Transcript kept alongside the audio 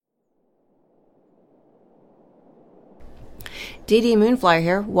Dee Dee Moonflyer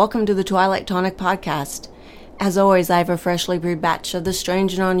here. Welcome to the Twilight Tonic podcast. As always, I have a freshly brewed batch of the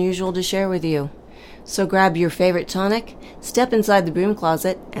strange and unusual to share with you. So grab your favorite tonic, step inside the broom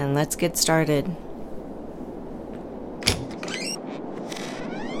closet, and let's get started.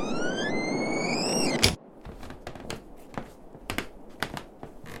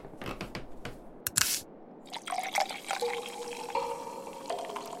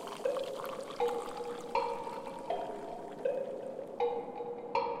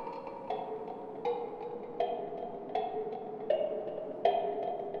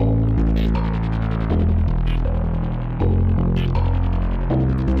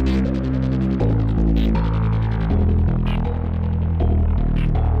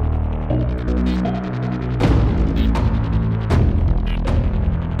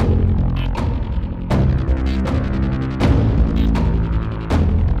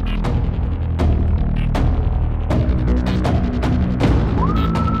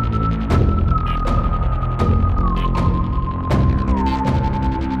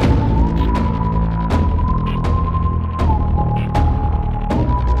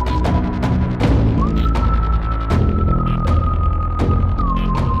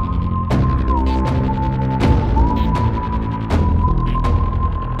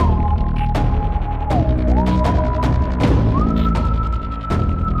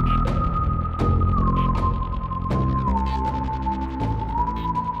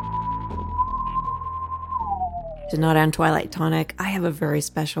 Tonight on Twilight Tonic, I have a very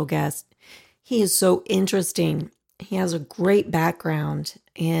special guest. He is so interesting. He has a great background.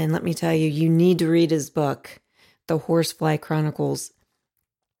 And let me tell you, you need to read his book, The Horsefly Chronicles,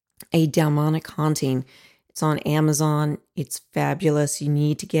 A Demonic Haunting. It's on Amazon. It's fabulous. You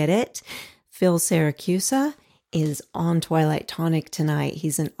need to get it. Phil Siracusa is on Twilight Tonic tonight.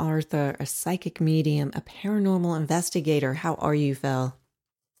 He's an author, a psychic medium, a paranormal investigator. How are you, Phil?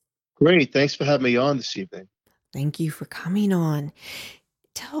 Great. Thanks for having me on this evening. Thank you for coming on.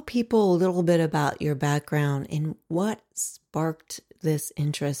 Tell people a little bit about your background and what sparked this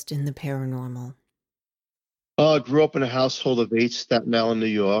interest in the paranormal. I grew up in a household of 8, Staten Island, New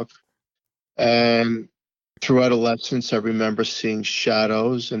York. And through adolescence, I remember seeing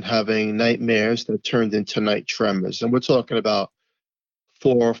shadows and having nightmares that turned into night tremors. And we're talking about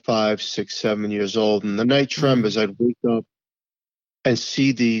 4, 5, 6, 7 years old. And the night tremors, I'd wake up and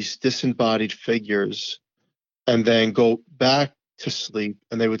see these disembodied figures and then go back to sleep,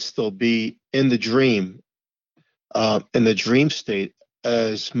 and they would still be in the dream state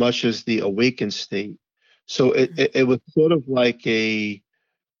as much as the awakened state. So it was sort of like a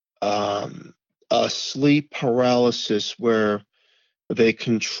sleep paralysis where they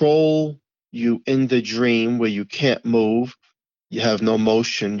control you in the dream where you can't move, you have no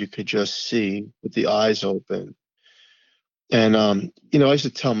motion, you could just see with the eyes open. And I used to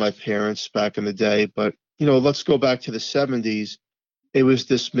tell my parents back in the day, but let's go back to the 70s. It was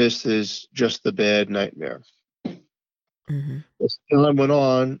dismissed as just a bad nightmare. Mm-hmm. As time went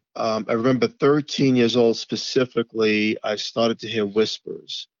on, I remember 13 years old specifically, I started to hear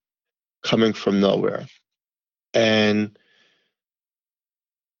whispers coming from nowhere. And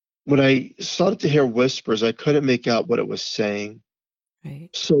when I started to hear whispers, I couldn't make out what it was saying. Right.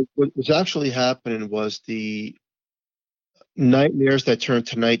 So what was actually happening was the nightmares that turned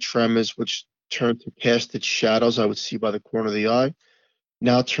to night tremors, which turned to casted shadows I would see by the corner of the eye,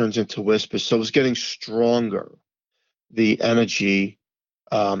 now turns into whispers. So it was getting stronger, the energy.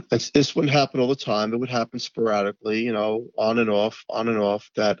 This wouldn't happen all the time. It would happen sporadically, on and off,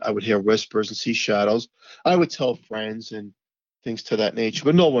 that I would hear whispers and see shadows. I would tell friends and things to that nature,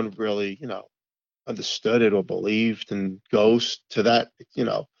 but no one really, understood it or believed in ghosts to that,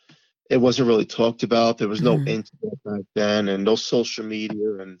 it wasn't really talked about. There was no internet back then and no social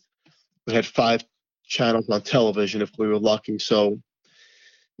media, and we had 5 channels on television if we were lucky. So,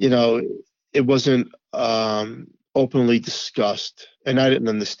 it wasn't openly discussed, and I didn't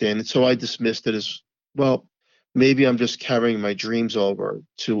understand it. So I dismissed it as, well, maybe I'm just carrying my dreams over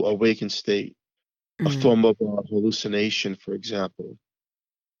to awakened state, a form of hallucination, for example.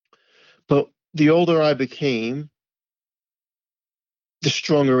 But the older I became, the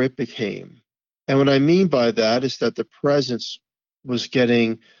stronger it became. And what I mean by that is that the presence was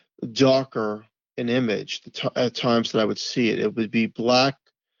getting darker in image. At times that I would see it, it would be black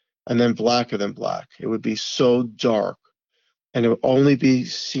and then blacker than black. It would be so dark, and it would only be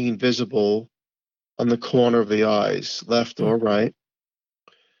seen visible on the corner of the eyes, left or right.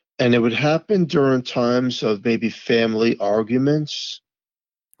 And it would happen during times of maybe family arguments.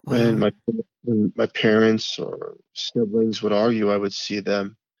 When my parents or siblings would argue, I would see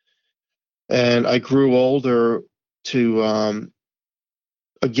them. And I grew older to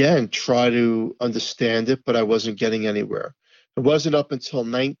again try to understand it, but I wasn't getting anywhere. It wasn't up until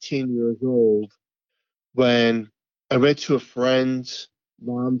 19 years old when I went to a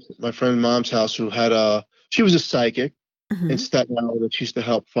my friend's mom's house who had she was a psychic in Hmm. Staten Island, and she used to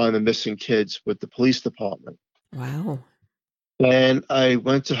help find the missing kids with the police department. Wow. And I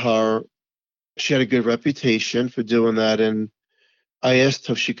went to her. She had a good reputation for doing that, and I asked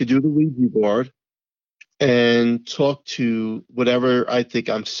her if she could do the Ouija board and talk to whatever I think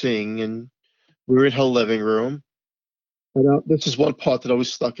I'm seeing. And we were in her living room. And this is one part that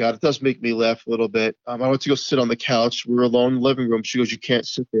always stuck out. It does make me laugh a little bit. I went to go sit on the couch. We were alone in the living room. She goes, "You can't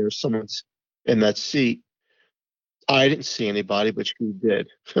sit there. Someone's in that seat." I didn't see anybody, but she did.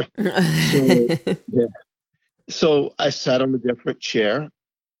 So, yeah. So I sat on a different chair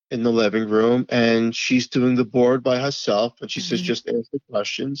in the living room, and she's doing the board by herself. And she says, Mhm. "Just ask the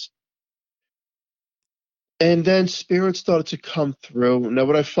questions." And then spirit started to come through. Now,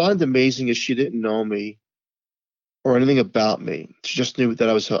 what I find amazing is she didn't know me or anything about me. She just knew that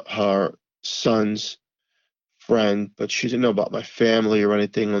I was her son's friend, but she didn't know about my family or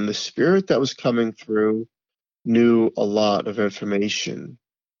anything. And the spirit that was coming through knew a lot of information.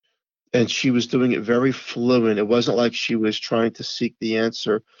 And she was doing it very fluent. It wasn't like she was trying to seek the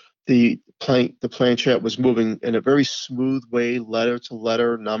answer. The planchette was moving in a very smooth way, letter to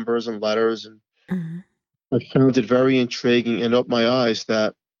letter, numbers and letters. And Mhm. I found it very intriguing and opened my eyes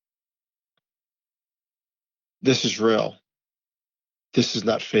that this is real. This is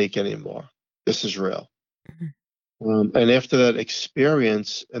not fake anymore. This is real. Mhm. And after that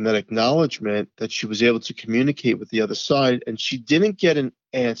experience and that acknowledgement that she was able to communicate with the other side, and she didn't get an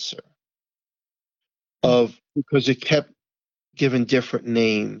answer of because it kept giving different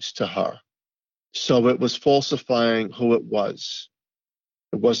names to her. So it was falsifying who it was.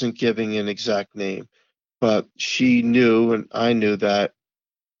 It wasn't giving an exact name, but she knew, and I knew that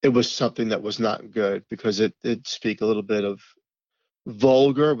it was something that was not good because it did speak a little bit of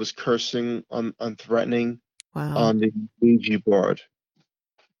vulgar, it was cursing on threatening Wow. on the Ouija board.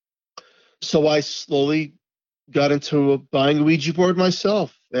 So I slowly got into buying a Ouija board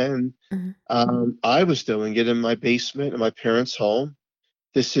myself, and Mhm. I was doing it in my basement in my parents' home.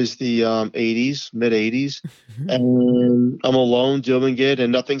 This is the 80s, mid 80s, and I'm alone doing it,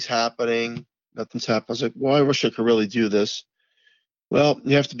 and nothing's happening. Nothing's happening. I was like, well, I wish I could really do this. Well,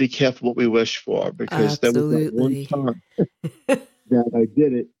 you have to be careful what we wish for because there was that one Absolutely. time that I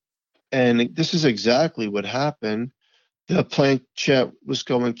did it, and this is exactly what happened. The planchette was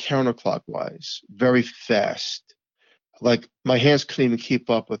going counterclockwise, very fast. Like my hands couldn't even keep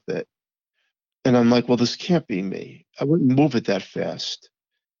up with it. And I'm like, well, this can't be me. I wouldn't move it that fast.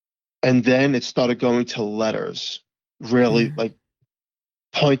 And then it started going to letters, really Mhm. like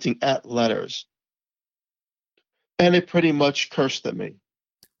pointing at letters. And it pretty much cursed at me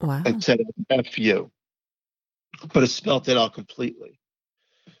and Wow. said, F you, but it spelled it out completely.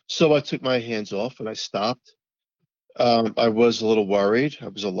 So I took my hands off and I stopped. I was a little worried. I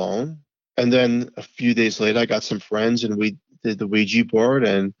was alone. And then a few days later, I got some friends and we did the Ouija board.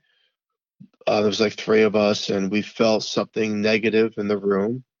 And there was like three of us, and we felt something negative in the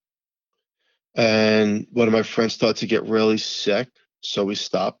room. And one of my friends started to get really sick. So we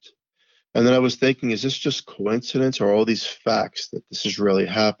stopped. And then I was thinking, is this just coincidence or all these facts that this is really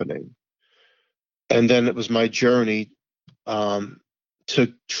happening? And then it was my journey um,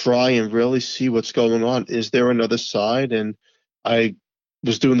 to try and really see what's going on. Is there another side? And I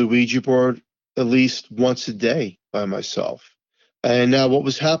was doing the Ouija board at least once a day by myself. And now what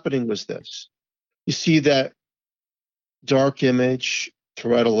was happening was this. You see that dark image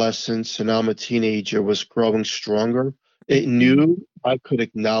through adolescence, and now I'm a teenager, was growing stronger. It Mhm. knew I could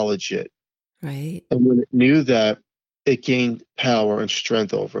acknowledge it. Right. And when it knew that, it gained power and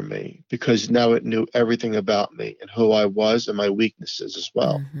strength over me because now it knew everything about me and who I was and my weaknesses as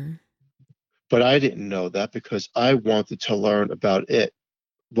well. Mhm. But I didn't know that because I wanted to learn about it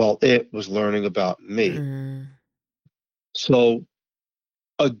while it was learning about me. Mm. So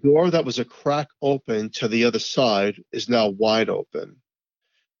a door that was a crack open to the other side is now wide open.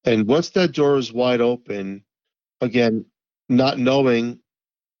 And once that door is wide open, again, not knowing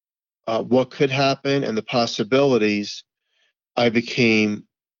what could happen and the possibilities, I became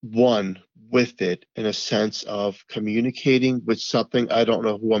one with it in a sense of communicating with something. I don't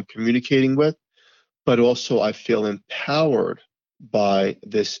know who I'm communicating with, but also I feel empowered by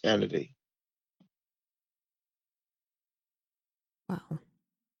this entity. Wow.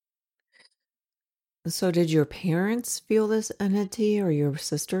 So, did your parents feel this entity, or your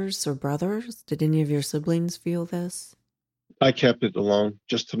sisters or brothers? Did any of your siblings feel this? I kept it alone,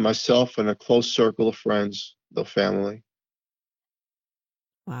 just to myself and a close circle of friends, the family.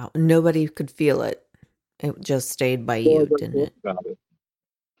 Wow. Nobody could feel it. It just stayed by Well, I you, wouldn't didn't talk it? about it.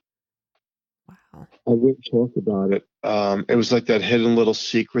 Wow. I wouldn't talk about it. It was like that hidden little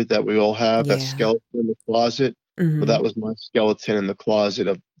secret that we all have, that Yeah. skeleton in the closet. Well, Hmm. that was my skeleton in the closet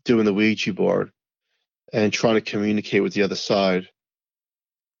of doing the Ouija board and trying to communicate with the other side.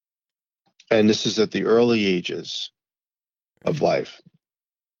 And this is at the early ages of life.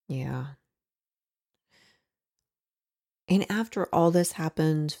 Yeah. And after all this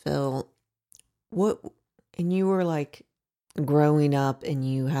happened, Phil, what, and you were like growing up and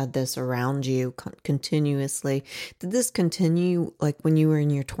you had this around you continuously. Did this continue like when you were in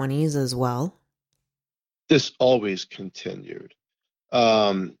your 20s as well? This always continued.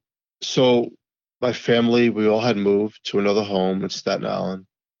 Um, so my family, we all had moved to another home in Staten Island.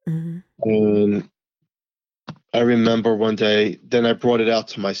 Hmm. And I remember one day, then I brought it out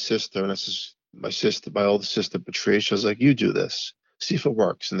to my sister, and I says, my sister, my older sister, Patricia, was like, you do this, see if it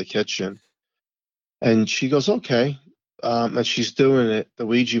works in the kitchen. And she goes, okay. And she's doing it, the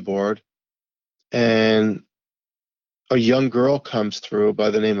Ouija board. And a young girl comes through by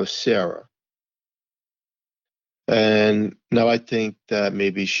the name of Sarah. And now I think that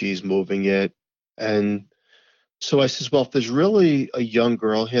maybe she's moving it. And so I says, well, if there's really a young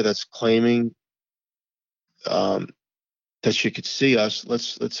girl here that's claiming um, that she could see us,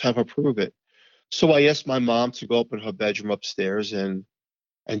 let's have her prove it. So I asked my mom to go up in her bedroom upstairs and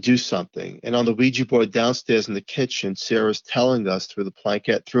do something. And on the Ouija board downstairs in the kitchen, Sarah's telling us through the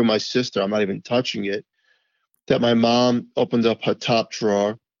planquette, through my sister, I'm not even touching it, that my mom opened up her top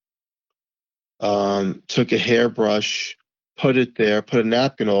drawer, took a hairbrush, put it there, put a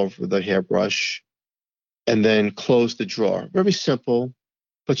napkin over the hairbrush, and then closed the drawer. Very simple.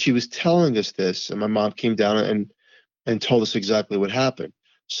 But she was telling us this, and my mom came down and told us exactly what happened.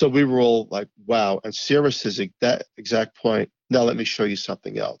 So we were all like, wow. And Sarah says at that exact point, now let me show you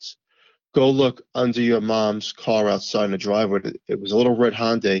something else. Go look under your mom's car outside in the driveway. It was a little red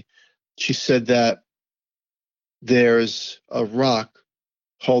Hyundai. She said that there's a rock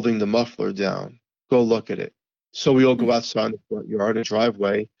holding the muffler down. Go look at it. So we all go outside in the front yard and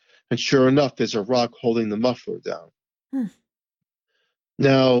driveway, and sure enough, there's a rock holding the muffler down. Hmm.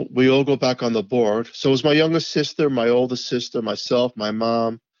 Now we all go back on the board. So it was my youngest sister, my oldest sister, myself, my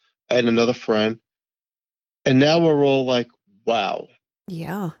mom, and another friend. And now we're all like, wow.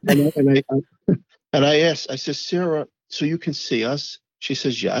 Yeah. And I asked, I said, Sarah, so you can see us? She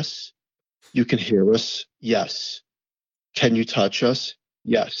says, yes. You can hear us? Yes. Can you touch us?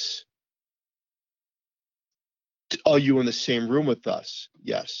 Yes. Are you in the same room with us?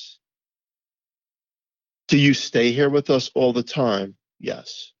 Yes. Do you stay here with us all the time?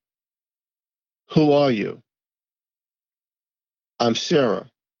 Yes. Who are you? I'm Sarah.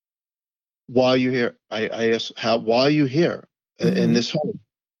 Why are you here? I asked, why are you here in Hmm. this home?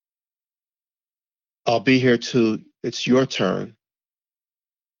 I'll be here till it's your turn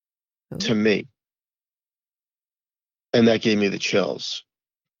to Oh, me. And that gave me the chills.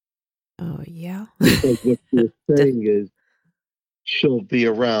 oh yeah. Because what she was Def- saying is she'll be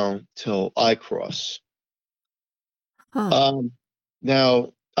around till I cross. huh. Um,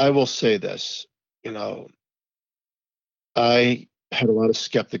 Now, I will say this, you know, I had a lot of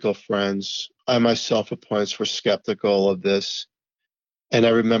skeptical friends. I myself at points were skeptical of this. And I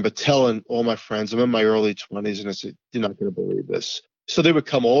remember telling all my friends, I'm in my early 20s, and I said, you're not going to believe this. So they would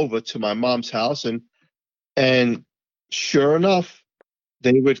come over to my mom's house, and sure enough,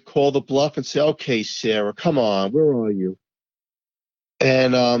 they would call the bluff and say, okay, Sarah, come on, where are you?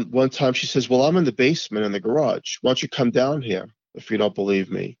 And one time she says, well, I'm in the basement in the garage. Why don't you come down here if you don't believe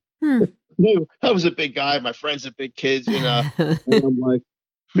me? Hmm. No, I was a big guy. My friends are big kids, and I'm like,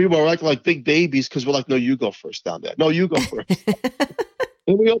 we were acting like big babies because we're like, no, you go first down there. No, you go first.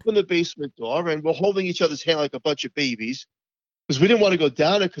 And we opened the basement door and we're holding each other's hand like a bunch of babies because we didn't want to go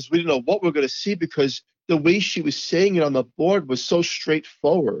down it because we didn't know what we were going to see because the way she was saying it on the board was so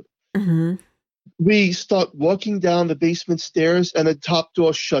straightforward. Hmm. We start walking down the basement stairs and the top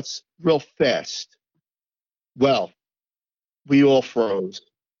door shuts real fast. Well, we all froze.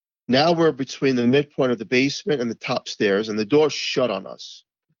 Now we're between the midpoint of the basement and the top stairs, and the door shut on us.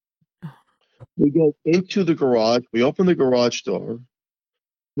 We go into the garage. We open the garage door.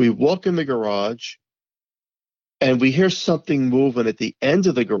 We walk in the garage, and we hear something moving at the end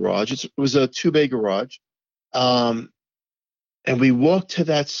of the garage. It was a two-bay garage. Um, and we walked to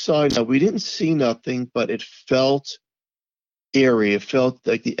that side. Now, we didn't see nothing, but it felt eerie. It felt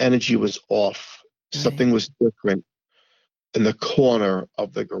like the energy was off. Right. Something was different in the corner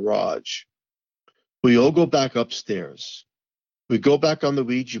of the garage. We all go back upstairs. We go back on the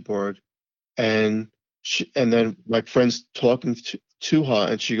Ouija board, and and then my friends to her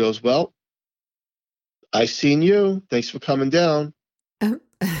and she goes, "Well, I seen you. Thanks for coming down." Oh.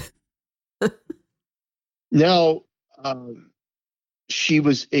 Now, um, she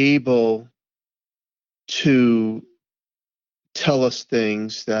was able to tell us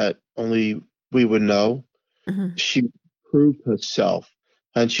things that only we would know. Mhm. She proved herself,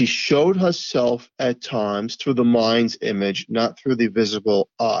 and she showed herself at times through the mind's image, not through the visible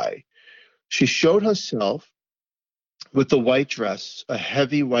eye. She showed herself with the white dress, a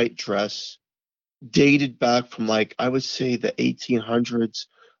heavy white dress, dated back from, like, I would say the 1800s,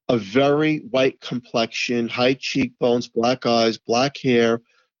 a very white complexion, high cheekbones, black eyes, black hair,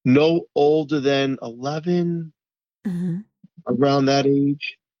 no older than 11, Mhm. around that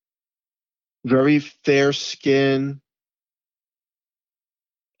age, very fair skin,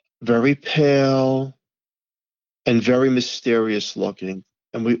 very pale, and very mysterious looking.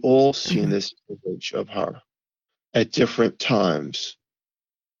 And we all seen Mhm. this image of her at different times.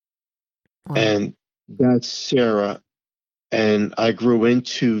 Wow. And that's Sarah. And I grew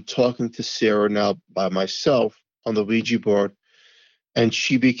into talking to Sarah now by myself on the Ouija board. And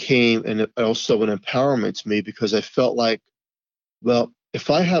she became also an empowerment to me because I felt like, well, if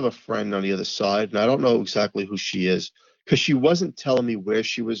I have a friend on the other side, and I don't know exactly who she is, because she wasn't telling me where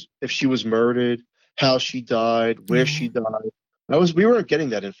she was, if she was murdered, how she died, where Yeah. she died. We weren't getting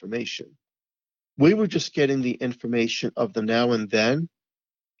that information. We were just getting the information of the now and then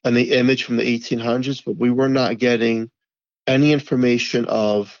and the image from the 1800s, but we were not getting any information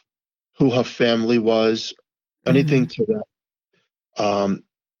of who her family was, anything Mhm. to that.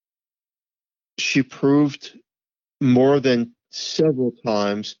 She proved more than several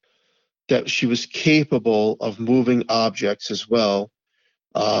times that she was capable of moving objects as well.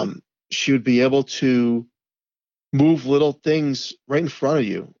 She would be able to move little things right in front of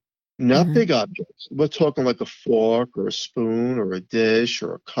you, not Mhm. big objects. We're talking like a fork or a spoon or a dish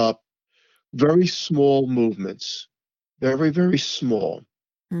or a cup, very small movements, very, very small.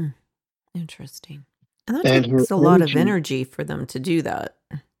 Mm. Interesting. And that And her takes a lot of energy, energy for them to do that.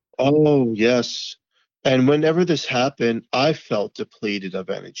 oh, yes. And whenever this happened, I felt depleted of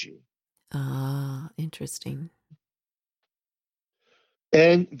energy. Ah, interesting.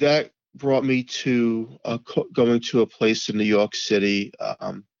 And that brought me to going to a place in New York City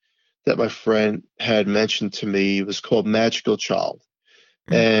that my friend had mentioned to me. It was called Magical Child.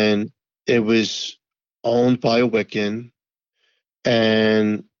 Mm. And it was owned by a Wiccan.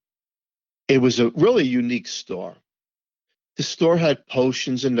 And it was a really unique store. The store had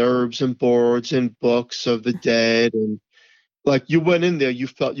potions and herbs and boards and books of the dead, and like you went in there, you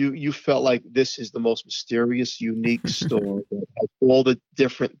felt like this is the most mysterious, unique store that has all the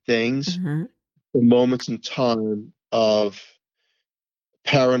different things, Mhm. the moments in time of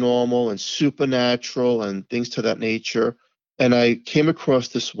paranormal and supernatural and things to that nature. And I came across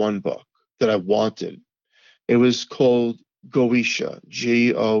this one book that I wanted. It was called Goetia,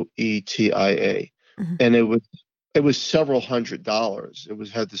 Goetia, Mhm. and it was several $100s. It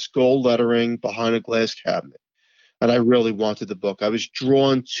was had this gold lettering behind a glass cabinet, and I really wanted the book. I was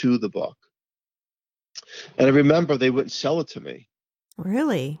drawn to the book, and I remember they wouldn't sell it to me.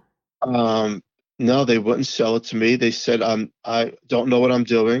 Really? Um, no, they wouldn't sell it to me. They said, I don't know what I'm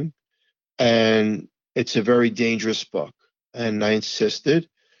doing, and it's a very dangerous book. And I insisted.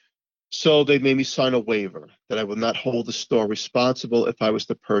 So they made me sign a waiver that I would not hold the store responsible if I was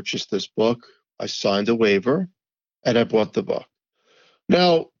to purchase this book. I signed a waiver and I bought the book.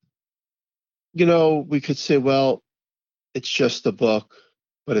 Now, we could say, well, it's just a book,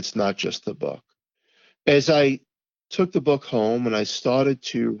 but it's not just a book. As I took the book home and I started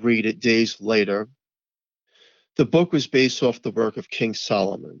to read it days later, the book was based off the work of King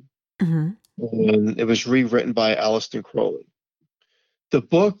Solomon, Mhm. and it was rewritten by Aleister Crowley. The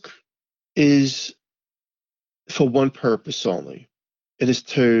book is for one purpose only. It is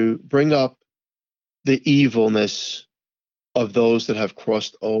to bring up the evilness of those that have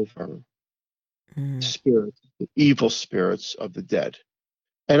crossed over, Mm. spirits, the evil spirits of the dead.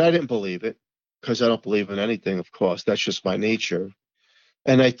 And I didn't believe it because I don't believe in anything, of course. That's just my nature.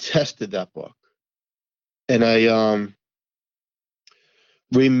 And I tested that book. And I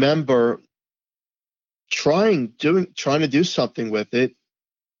remember trying to do something with it.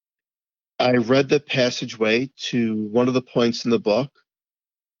 I read the passageway to one of the points in the book.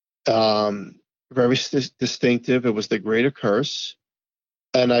 Um, Very distinctive. It was the greater curse.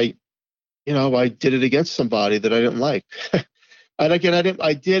 And I did it against somebody that I didn't like. And again,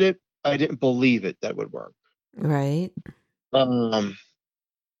 I did it. I didn't believe it that would work. Right. Um,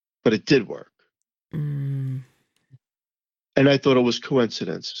 but it did work. Mm. And I thought it was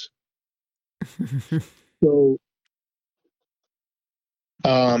coincidence. So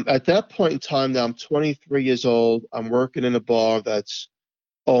At that point in time, now I'm 23 years old. I'm working in a bar that's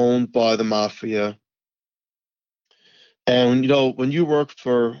owned by the mafia. And, when you work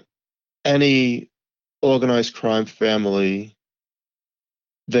for any organized crime family,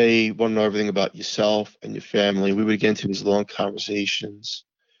 they want to know everything about yourself and your family. We would get into these long conversations.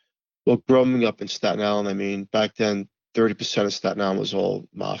 Well, growing up in Staten Island, I mean, back then, 30% of Staten Island was all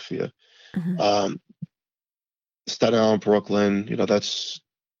mafia. Hmm. Um, Staten Island, Brooklyn, it's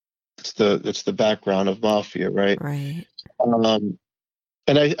the background of mafia, right? Right. Um,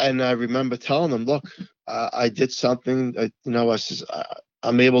 and I remember telling them, look, I did something. I says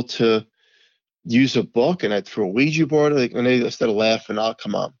I'm able to use a book, and I threw a Ouija board, and they started laughing. Oh,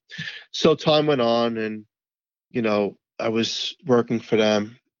 come on. So time went on, and I was working for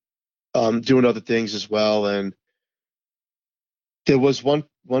them, doing other things as well. And there was one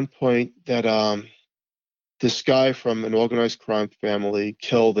point that this guy from an organized crime family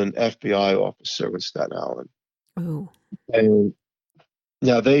killed an FBI officer in Staten Island. Oh, And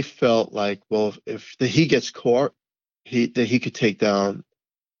now they felt like, well, if he gets caught, that he could take down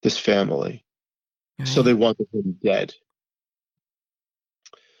this family. So they right. wanted him dead.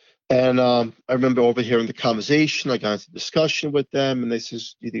 And I remember overhearing the conversation. I got into discussion with them, and they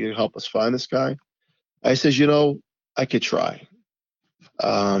says, "Do you think you can help us find this guy?" I says, I could try.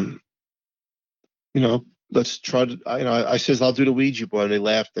 Um, you know, let's try to. I says, I'll do the Ouija board, and they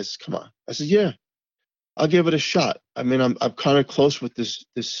laughed. They says, "Come on." I said, "Yeah, I'll give it a shot." I mean, I'm kind of close with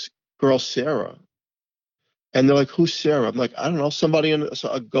this girl Sarah, and they're like, "Who's Sarah?" I'm like, "I don't know, somebody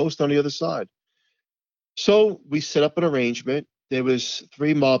a ghost on the other side." So we set up an arrangement. There was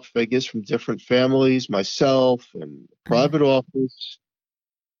three mob figures from different families, myself, and Hmm. private office.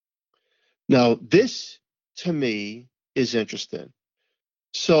 Now, this to me is interesting.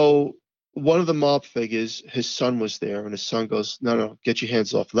 So one of the mob figures, his son was there, and his son goes, "No, no, get your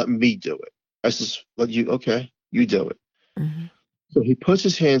hands off. Let me do it." I says, "Well, okay, you do it." Hmm. So he puts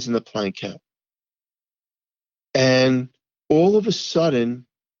his hands in the plank cap, and all of a sudden,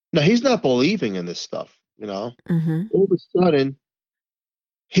 now he's not believing in this stuff. Hmm. All of a sudden,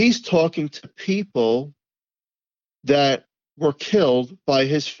 he's talking to people that were killed by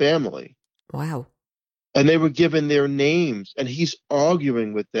his family, Wow. and they were given their names, and he's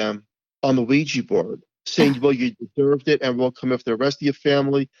arguing with them on the Ouija board, saying, "Well, you deserved it, and we'll come after the rest of your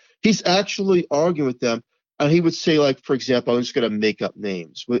family." He's actually arguing with them, and he would say, like, for example, I'm just going to make up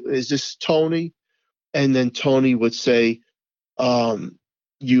names. Is this Tony? And then Tony would say, um,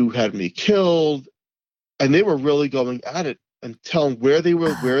 "You had me killed," and they were really going at it and telling where they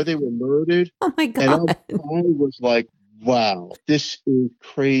were murdered. Oh my And I God. was like, wow, this is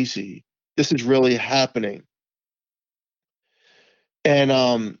crazy. This is really happening. And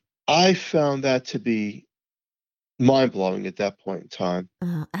I found that to be mind blowing at that point in time.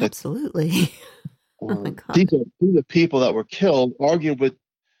 That Absolutely. Oh my these God. are these are people that were killed arguing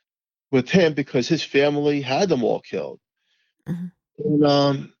with him because his family had them all killed. Hmm.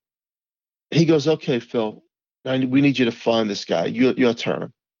 And he goes, "Okay, Phil, we need you to find this guy. Your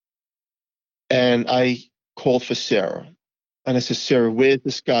turn." And I called for Sarah. And I said, "Sarah, where's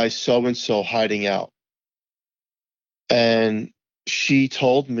this guy so and so hiding out?" And she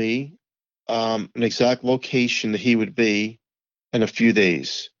told me an exact location that he would be in a few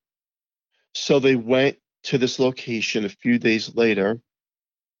days. So they went to this location a few days later.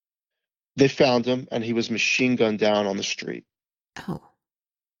 They found him, and he was machine gunned down on the street. Oh.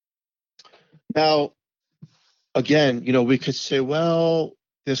 Now, again, we could say, well,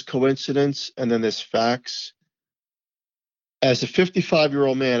 there's coincidence and then there's facts. As a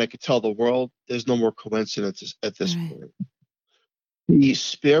 55-year-old man, I could tell the world there's no more coincidences at this Right. point. The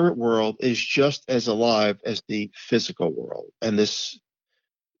spirit world is just as alive as the physical world, and this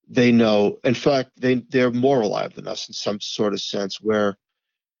they know. In fact, they're more alive than us in some sort of sense, where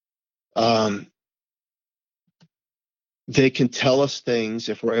um, they can tell us things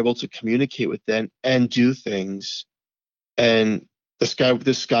if we're able to communicate with them and do things. And this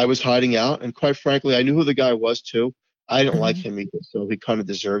guy was hiding out, and quite frankly, I knew who the guy was too. I didn't like Hmm. him either, so he kind of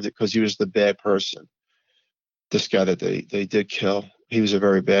deserved it because he was the bad person. This guy that they did kill, he was a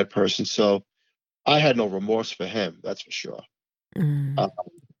very bad person. So I had no remorse for him, that's for sure. Mm. Uh,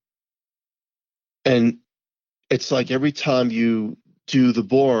 and it's like every time you do the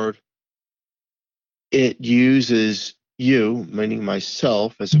board, it uses you, meaning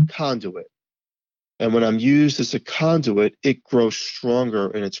myself, as a conduit. And when I'm used as a conduit, it grows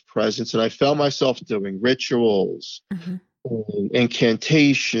stronger in its presence. And I found myself doing rituals Hmm. and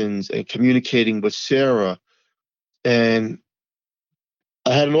incantations and communicating with Sarah. And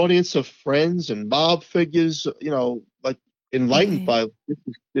I had an audience of friends and mob figures, like enlightened Okay. by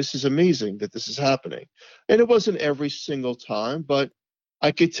this is amazing that this is happening. And it wasn't every single time, but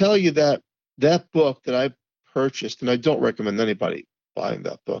I could tell you that that book that I purchased, and I don't recommend anybody buying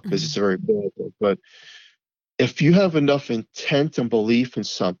that book because it's Mm, a very bad book, but if you have enough intent and belief in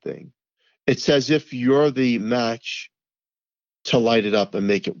something, it's as if you're the match to light it up and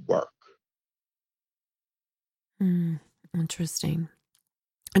make it work. mm, interesting.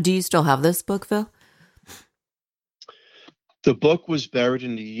 Do you still have this book, Phil? The book was buried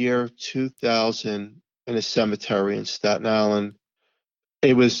in the year 2000 in a cemetery in Staten Island.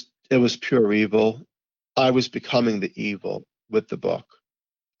 It was pure evil. I was becoming the evil with the book.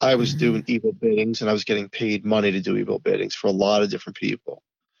 I was Mm, doing evil biddings and I was getting paid money to do evil biddings for a lot of different people.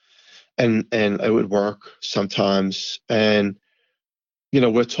 And it would work sometimes. And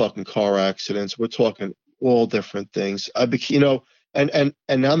we're talking car accidents, we're talking all different things. And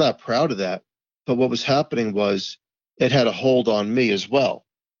I'm not proud of that. But what was happening was it had a hold on me as well.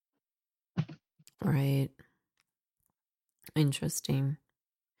 right. Interesting.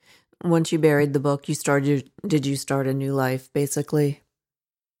 Once you buried the book, did you start a new life, basically?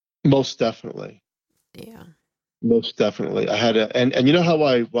 Most definitely. Yeah. Most definitely. I had and you know how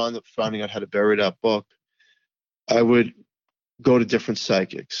I wound up finding out how to bury that book? I would go to different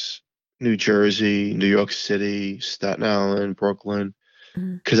psychics, New Jersey, New York City, Staten Island, Brooklyn,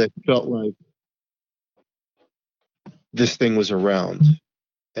 Mm, because I felt like this thing was around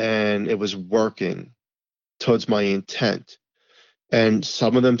and it was working towards my intent. And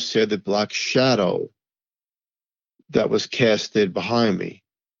some of them said the black shadow that was casted behind me.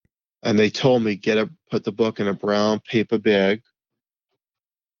 And they told me, put the book in a brown paper bag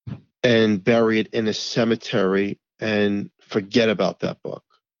and bury it in a cemetery and forget about that book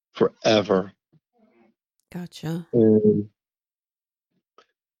forever. gotcha. And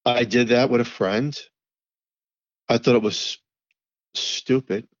I did that with a friend. I thought it was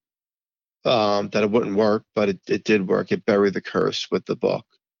stupid, that it wouldn't work, but it did work. It buried the curse with the book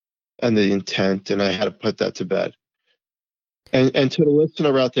and the intent, and I had to put that to bed. And to the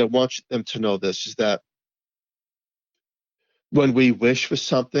listener out there, I want them to know this is that when we wish for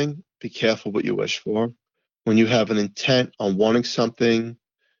something, be careful what you wish for. When you have an intent on wanting something,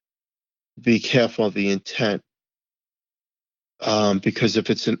 be careful of the intent. Because if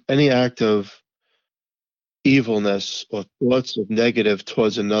it's any act of evilness or thoughts of negative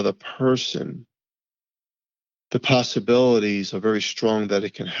towards another person, the possibilities are very strong that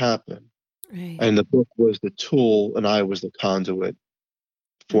it can happen. Right. And the book was the tool, and I was the conduit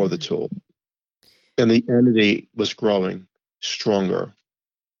for the Mm. tool. And the entity was growing stronger.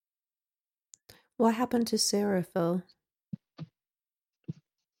 What happened to Sarah, Phil?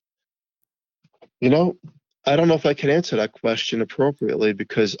 You know, I don't know if I can answer that question appropriately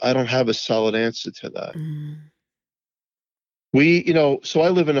because I don't have a solid answer to that. Mm. So I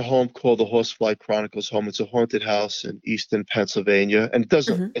live in a home called the Horsefly Chronicles home. It's a haunted house in Easton, Pennsylvania, and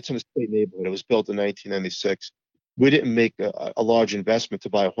Hmm. it's in a state neighborhood. It was built in 1996. We didn't make a large investment to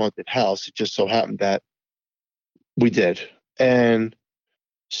buy a haunted house. It just so happened that we did. And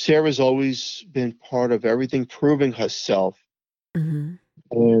Sarah's always been part of everything, proving herself. Hmm.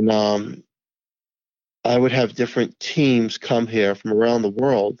 And I would have different teams come here from around the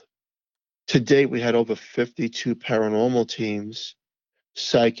world. To date, we had over 52 paranormal teams,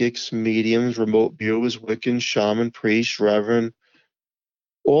 psychics, mediums, remote viewers, Wiccans, shaman, priest, reverend,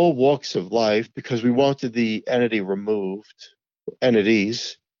 all walks of life because we wanted the entity removed,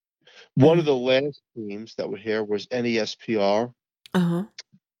 entities. One of Hmm. the last teams that were here was NESPR. Uh-huh.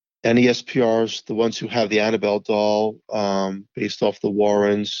 NESPRs, the ones who have the Annabelle doll, based off the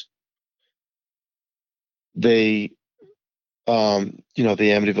Warrens. They, the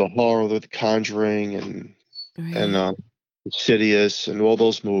Amityville Horror, the Conjuring, and Right. Insidious, and all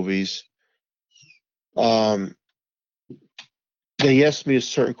those movies. Um, they asked me a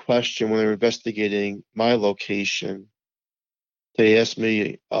certain question when they were investigating my location. They asked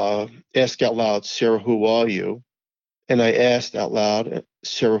me, ask out loud, Sarah, who are you? And I asked out loud,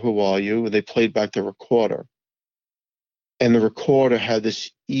 Sarah, who are you? And they played back the recorder. And the recorder had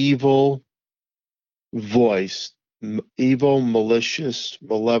this evil voice, evil, malicious,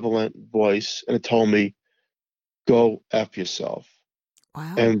 malevolent voice. And it told me, go F yourself.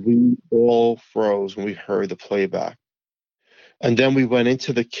 Wow. And we all froze when we heard the playback. And then we went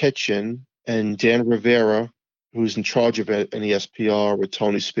into the kitchen, and Dan Rivera, who's in charge of NESPR with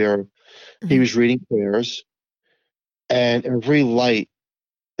Tony Spera, he Hmm. was reading prayers, and every light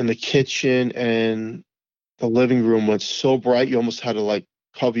in the kitchen and the living room went so bright you almost had to like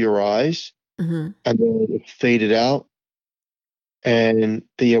cover your eyes, Hmm. and then it faded out, and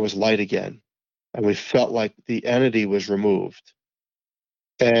the air was light again. and we felt like the entity was removed.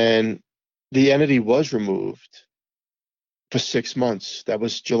 And the entity was removed for 6 months. That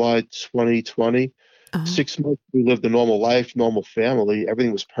was July 2020. Oh, 6 months, we lived a normal life, normal family.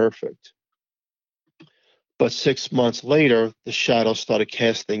 Everything was perfect. But 6 months later, the shadow started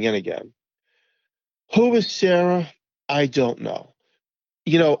casting in again. Who is Sarah? I don't know.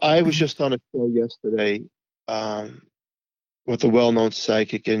 I was mm, just on a show yesterday um, with a well-known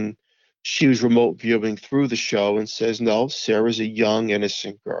psychic, and she was remote viewing through the show and says, no, Sarah's a young,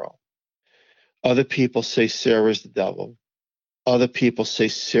 innocent girl. Other people say Sarah's the devil. Other people say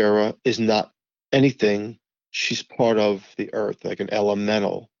Sarah is not anything. She's part of the earth, like an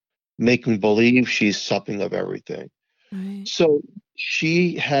elemental, making believe she's something of everything. right. So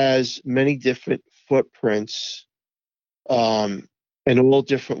she has many different footprints um, in all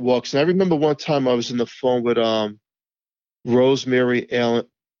different walks. And I remember one time I was on the phone with Rosemary Allen,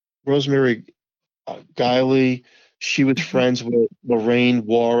 Rosemary Guiley. She was Mhm. friends with Lorraine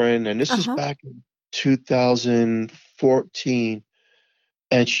Warren, and this is Uh-huh. back in 2014.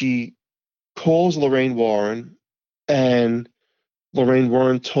 And she calls Lorraine Warren, and Lorraine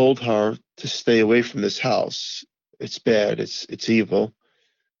Warren told her to stay away from this house. It's bad. It's evil.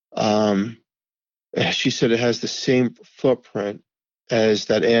 Um, she said it has the same footprint as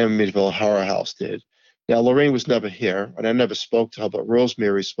that Amityville Horror House did. Now Lorraine was never here, and I never spoke to her, but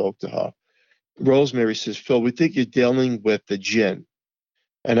Rosemary spoke to her. Rosemary says, "Phil, we think you're dealing with the jinn,"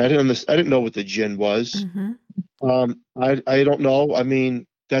 and I didn't know what the jinn was. Mm-hmm. I don't know. I mean,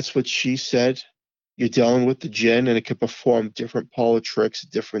 that's what she said. You're dealing with the jinn, and it can perform different parlor tricks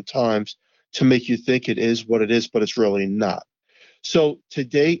at different times to make you think it is what it is, but it's really not. So to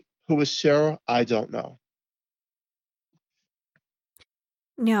date, who is Sarah? I don't know.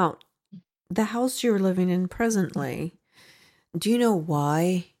 Now, the house you're living in presently, do you know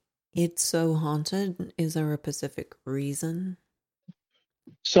why it's so haunted? Is there a specific reason?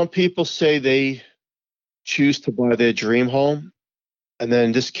 Some people say they choose to buy their dream home, and then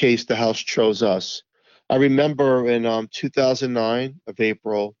in this case, the house chose us. I remember in 2009 of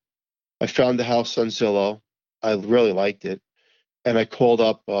April, I found the house on Zillow. I really liked it. And I called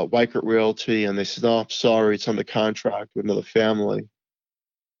up Weichert Realty, and they said, "No, I'm sorry, it's under contract with another family."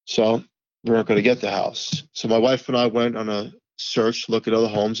 So we weren't going to get the house. So my wife and I went on a search to look at other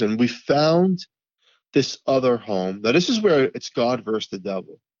homes, and we found this other home. Now, this is where it's God versus the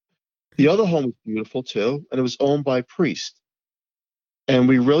devil. The other home was beautiful too, and it was owned by a priest. And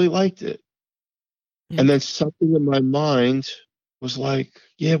we really liked it. And then Okay. something in my mind was like,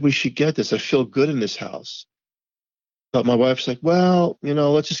 yeah, we should get this. I feel good in this house. But my wife's like, well,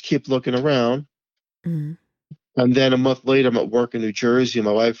 let's just keep looking around. Mm. And then a month later, I'm at work in New Jersey, and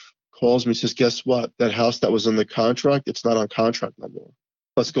my wife calls me and says, guess what? That house that was on the contract, it's not on contract no more.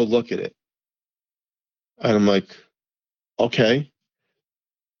 Let's go look at it. And I'm like, okay.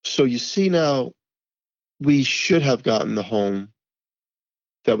 So you see now, we should have gotten the home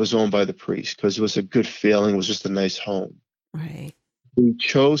that was owned by the priest because it was a good feeling. It was just a nice home. Right. We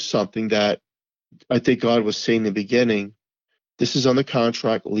chose something that I think God was saying in the beginning, this is on the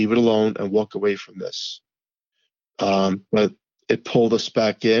contract, leave it alone and walk away from this. But it pulled us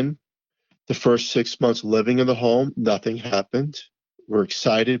back in. The first 6 months living in the home, nothing happened. We're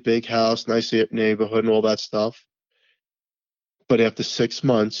excited, big house, nice neighborhood, and all that stuff. But after 6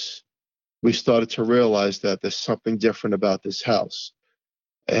 months, we started to realize that there's something different about this house.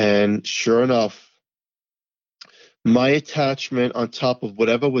 And sure enough, my attachment on top of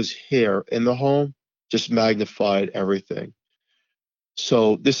whatever was here in the home just magnified everything.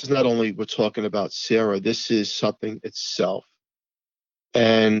 So this is not only we're talking about Sarah, this is something itself.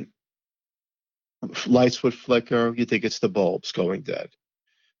 And lights would flicker, you think it's the bulbs going dead.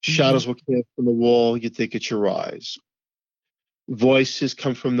 Mm-hmm. Shadows will cast from the wall, you think it's your eyes. Voices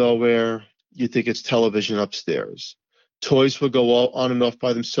come from nowhere, you think it's television upstairs. Toys will go all on and off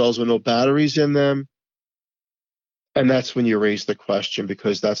by themselves with no batteries in them. And that's when you raise the question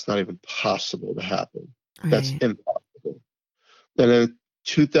because that's not even possible to happen. That's Right. impossible. And in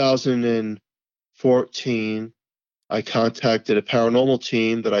 2014, I contacted a paranormal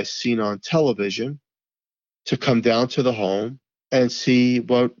team that I seen on television to come down to the home and see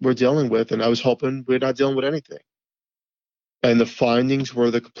what we're dealing with. And I was hoping we're not dealing with anything. And the findings were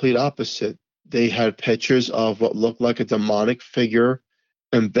the complete opposite. They had pictures of what looked like a demonic figure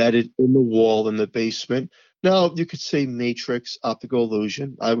embedded in the wall in the basement. Now, you could say matrix, optical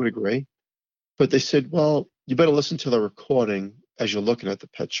illusion. I would agree. But they said, well, you better listen to the recording as you're looking at the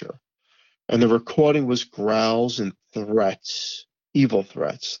picture. And the recording was growls and threats, evil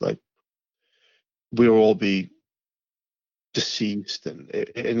threats, like we will all be deceased, and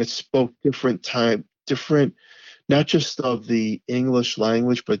it spoke different time, different, not just of the English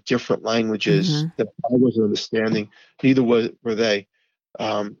language, but different languages Mm-hmm. that I wasn't understanding. Neither were they.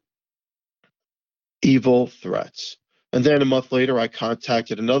 Um, Evil threats. And then a month later, I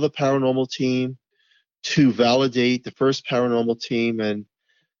contacted another paranormal team to validate the first paranormal team, and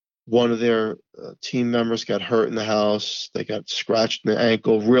one of their team members got hurt in the house. They got scratched in the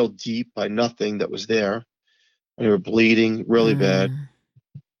ankle real deep by nothing that was there, and they were bleeding really bad. Mm,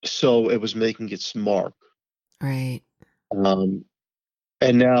 So it was making its mark. right. Um,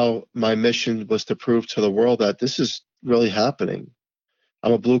 and now my mission was to prove to the world that this is really happening.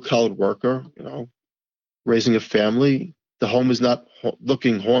 I'm a blue collar worker, raising a family. The home is not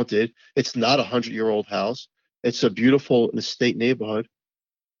looking haunted. It's not a 100-year-old house. It's a beautiful and estate neighborhood,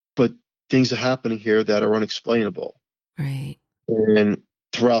 but things are happening here that are unexplainable. Right. And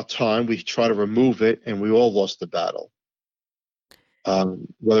throughout time, we try to remove it, and we all lost the battle.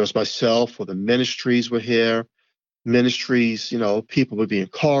 Whether it's myself or the ministries were here, ministries, people would be in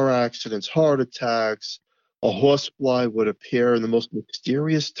car accidents, heart attacks. A horsefly would appear in the most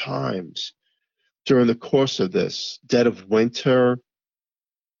mysterious times during the course of this dead of winter.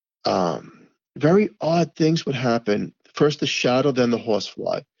 Very odd things would happen. First the shadow, then the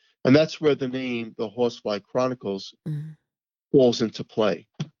horsefly. And that's where the name, the Horsefly Chronicles, Mm. falls into play.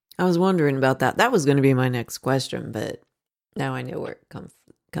 I was wondering about that. That was going to be my next question, but now I know where it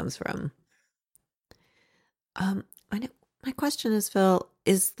comes from. I know my question is, Phil,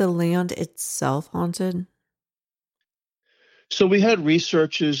 is the land itself haunted? So we had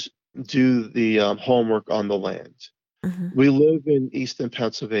researchers do the homework on the land. Mm-hmm. We live in eastern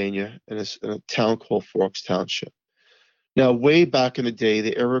Pennsylvania in a town called Forks Township. Now, way back in the day,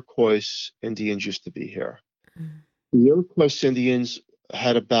 the Iroquois Indians used to be here. The Iroquois Indians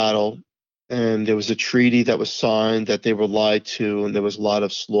had a battle, and there was a treaty that was signed that they were lied to, and there was a lot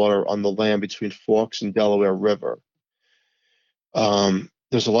of slaughter on the land between Forks and Delaware River.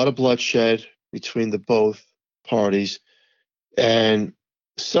 There's a lot of bloodshed between the both parties, and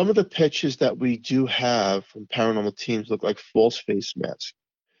some of the pictures that we do have from paranormal teams look like false face masks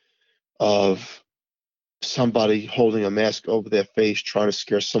of somebody holding a mask over their face trying to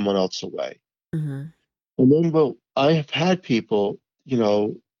scare someone else away. Mm-hmm. And then, well, I have had people,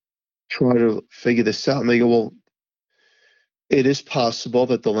 try to figure this out, and they go, well, it is possible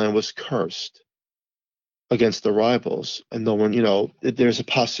that the land was cursed against the rivals, and no one, there's a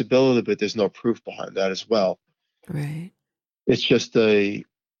possibility, but there's no proof behind that as well. Right. It's just a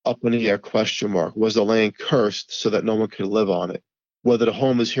up in the air question mark. Was the land cursed so that no one could live on it? Whether the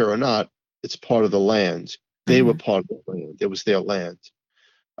home is here or not, it's part of the land. They were Mm-hmm. part of the land. It was their land.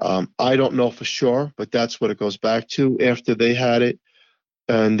 I don't know for sure, but that's what it goes back to after they had it.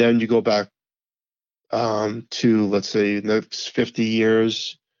 And then you go back to, let's say, the next 50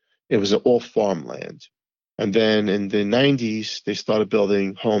 years, it was all farmland. And then in the 90s, they started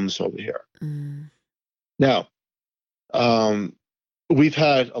building homes over here. Mm. Now, um, we've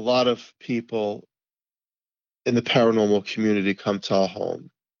had a lot of people in the paranormal community come to our home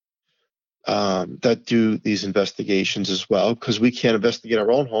that do these investigations as well, because we can't investigate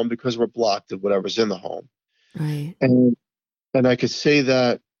our own home because we're blocked of whatever's in the home. Right. And I could say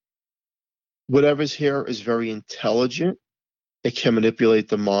that whatever's here is very intelligent. It can manipulate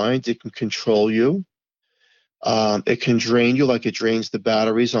the mind. It can control you. It can drain you like it drains the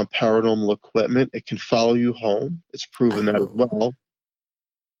batteries on paranormal equipment. It can follow you home. It's proven that as Oh. well.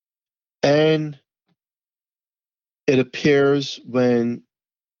 And it appears when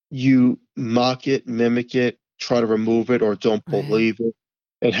you mock it, mimic it, try to remove it, or don't Right. believe it.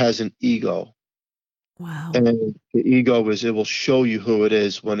 It has an ego. Wow. And the ego is it will show you who it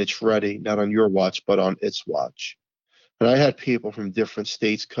is when it's ready, not on your watch, but on its watch. And I had people from different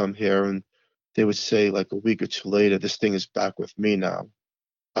states come here, and they would say, like a week or two later, this thing is back with me now.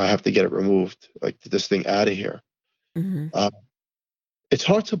 I have to get it removed, like this thing out of here. Mm-hmm. Uh, it's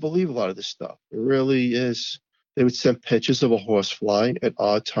hard to believe a lot of this stuff. It really is. They would send pictures of a horsefly at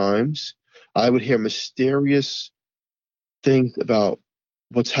odd times. I would hear mysterious things about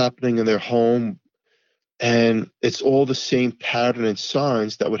what's happening in their home. And it's all the same pattern and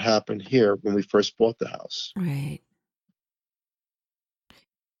signs that would happen here when we first bought the house. Right.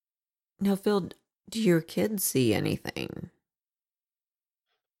 Now, Phil, do your kids see anything?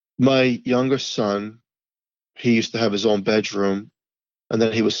 My younger son, he used to have his own bedroom, and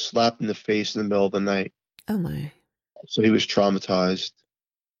then he was slapped in the face in the middle of the night. Oh my. So he was traumatized.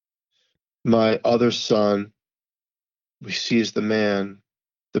 My other son, we see as the man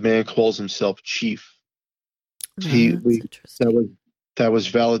calls himself Chief. That's That interesting. was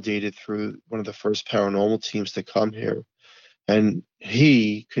validated through one of the first paranormal teams to come here. and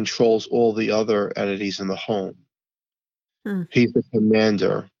he controls all the other entities in the home. Hmm. He's the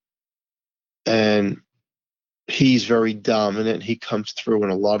commander, and he's very dominant. He comes through in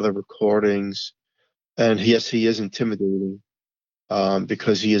a lot of the recordings, and yes, he is intimidating,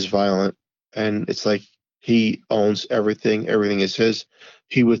 because he is violent, and it's like he owns everything. Everything is his.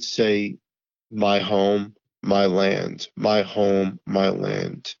 He would say, "My home, my land. My home, my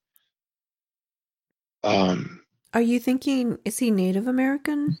land." Um, Are you thinking, is he Native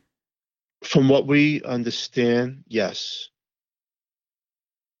American? from what we understand, yes.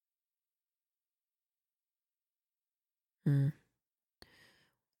 Hmm.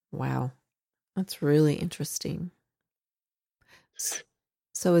 Wow. That's really interesting. S-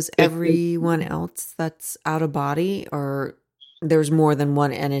 So is It everyone else that's out of body, or there's more than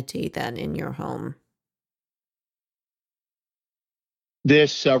one entity then in your home?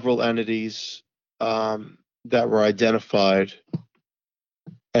 There's several entities, that were identified,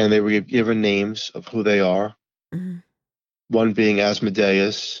 and they were given names of who they are. Mhm. One being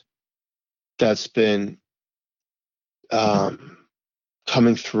Asmodeus, that's been, um,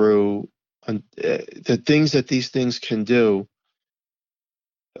 coming through, and the things that these things can do.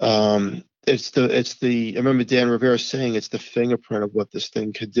 I remember Dan Rivera saying it's the fingerprint of what this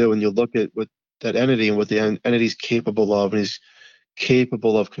thing could do, and you look at what that entity and what the entity's capable of, and he's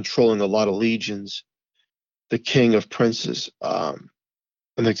capable of controlling a lot of legions, the king of princes.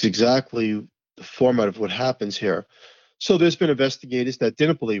 And that's exactly the format of what happens here. So there's been investigators that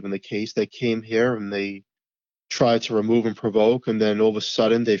didn't believe in the case. They came here and they tried to remove and provoke, and then all of a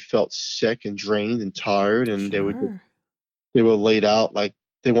sudden they felt sick and drained and tired, and Sure. they were laid out like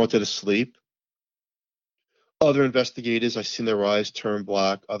they wanted to sleep. Other investigators, I seen their eyes turn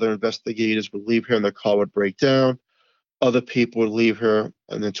black. Other investigators would leave here and their car would break down. Other people would leave here,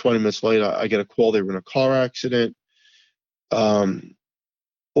 and then 20 minutes later, I get a call they were in a car accident. Um,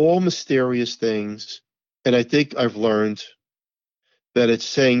 all mysterious things. And I think I've learned that it's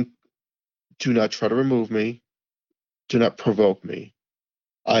saying, do not try to remove me, do not provoke me.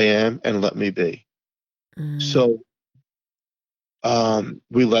 I am, and let me be. Mm, So,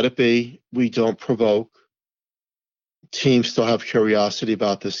 we let it be. We don't provoke. Teams still have curiosity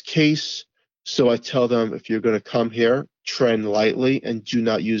about this case. So I tell them, if you're going to come here, tread lightly and do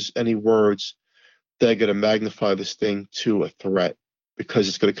not use any words that are going to magnify this thing to a threat, because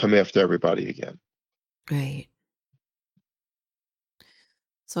it's going to come after everybody again. right.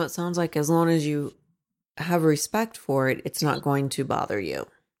 So it sounds like as long as you have respect for it, it's not going to bother you.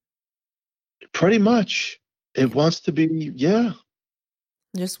 Pretty much. It Yeah. wants to be, yeah,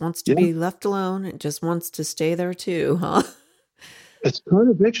 It just wants to yeah. be left alone. It just wants to stay there too, huh? It's kind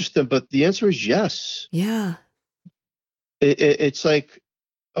of interesting, but the answer is yes. Yeah. It's like,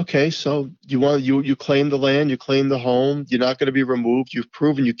 okay, so you claim the land, you claim the home, you're not going to be removed. You've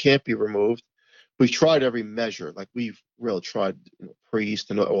proven you can't be removed. We've tried every measure. Like we've really tried, priests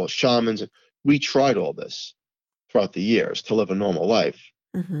and all shamans, and we tried all this throughout the years to live a normal life.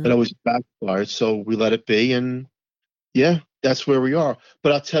 It Hmm. always backfired, so we let it be, and yeah, that's where we are.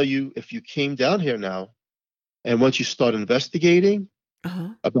 But I'll tell you, if you came down here now, and once you start investigating,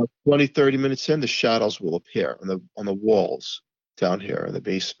 Uh-huh. about 20, 30 minutes in, the shadows will appear on the walls down here in the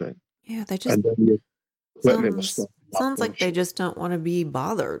basement, Yeah, they just and then the equipment will sounds start sounds like they malfunctioning. just don't want to be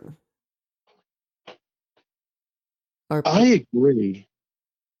bothered or I agree.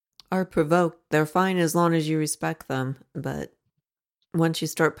 or provoked. They're fine as long as you respect them, but once you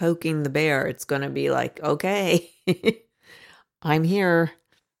start poking the bear, it's going to be like, okay, I'm here.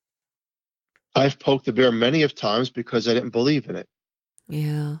 I've poked the bear many of times because I didn't believe in it.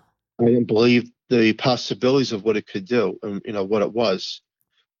 Yeah. I didn't believe the possibilities of what it could do, and what it was.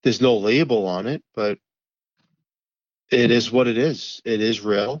 There's no label on it, but it is what it is. It is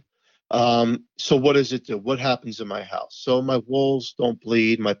real. So what does it do? What happens in my house? So my walls don't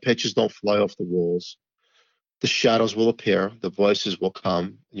bleed, my pictures don't fly off the walls. The shadows will appear, the voices will come,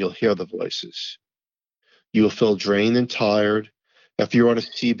 and you'll hear the voices. You will feel drained and tired. If you're on a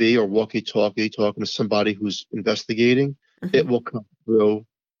CB or walkie-talkie talking to somebody who's investigating, Hmm. it will come through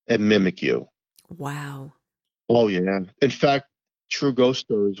and mimic you. Wow. Oh yeah. In fact, True Ghost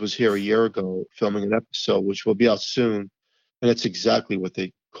Stories was here a year ago filming an episode, which will be out soon, and it's exactly what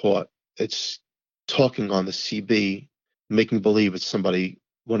they caught. It's talking on the CB, making believe it's somebody,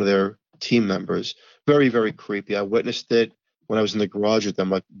 one of their team members. Very, very creepy. I witnessed it when I was in the garage with them.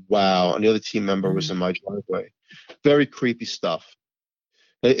 Like, wow. And the other team member was Mm. in my driveway. Very creepy stuff.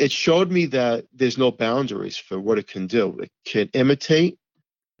 It showed me that there's no boundaries for what it can do. It can imitate,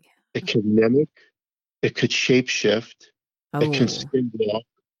 it can mimic, it could shapeshift, it can Oh, skinwalk,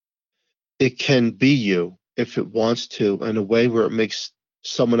 it can be you. if it wants to in a way where it makes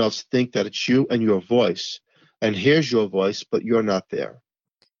someone else think that it's you and your voice. And here's your voice, but you're not there.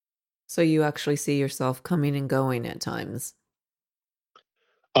 So you actually see yourself coming and going at times.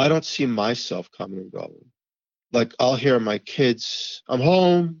 I don't see myself coming and going. Like I'll hear my kids, I'm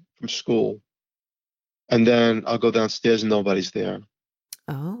home from school, and then I'll go downstairs and nobody's there.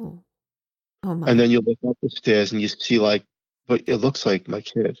 Oh, oh And my. then you look up the stairs and you see like, but it looks like my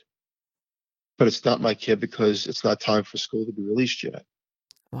kid. But it's not my kid because it's not time for school to be released yet.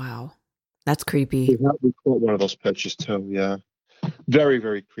 Wow. That's creepy. We caught one of those pictures too, yeah. Very,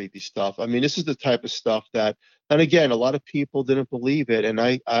 very creepy stuff. I mean, this is the type of stuff that, and again, a lot of people didn't believe it, and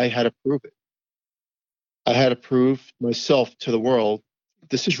I had to prove it. I had to prove myself to the world,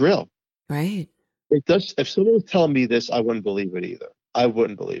 this is real. Right. It does. If someone was telling me this, I wouldn't believe it either. I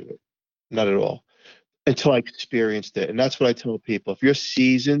wouldn't believe it, not at all, until I experienced it. And that's what I tell people. If you're a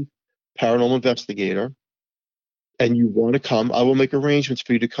seasoned paranormal investigator and you want to come, I will make arrangements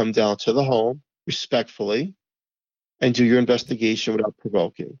for you to come down to the home respectfully and do your investigation without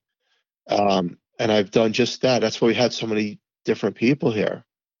provoking. And I've done just that. That's why we had so many different people here.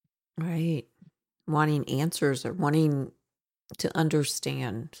 Right. Wanting answers or wanting to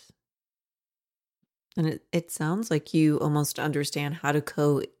understand. And it sounds like you almost understand how to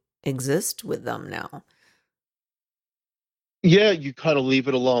coexist with them now. Yeah, you kind of leave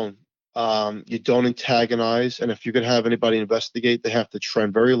it alone. You don't antagonize, and if you're going to have anybody investigate, they have to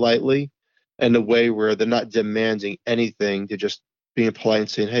tread very lightly in a way where they're not demanding anything. They're just being polite and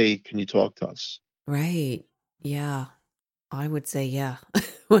saying, "Hey, can you talk to us?" Right. Yeah. I would say, yeah,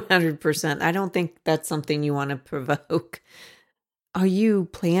 100%. I don't think that's something you want to provoke. Are you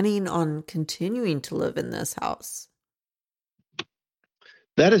planning on continuing to live in this house?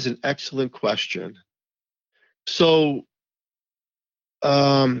 That is an excellent question. So,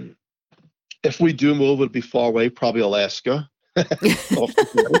 um, if we do move, it'll be far away, probably Alaska. Off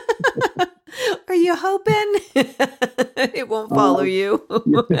the Are you hoping it won't follow grid. you?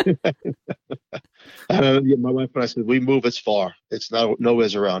 My wife and I said, we move as far. It's not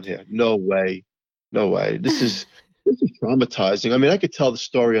nowhere's around here. No way. No way. This is traumatizing. I mean, I could tell the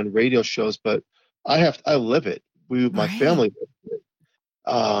story on radio shows, but I live it. My Right. family lives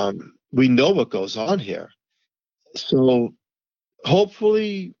it. We know what goes on here. So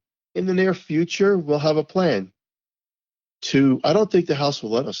hopefully in the near future we'll have a plan I don't think the house will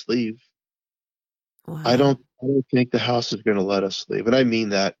let us leave. Wow. I don't think the house is gonna let us leave. And I mean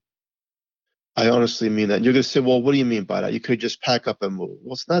that. I honestly mean that. And you're gonna say, well, what do you mean by that? You could just pack up and move.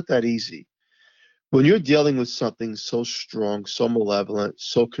 Well, it's not that easy. When you're dealing with something so strong, so malevolent,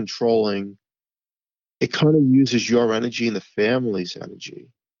 so controlling, it kind of uses your energy and the family's energy.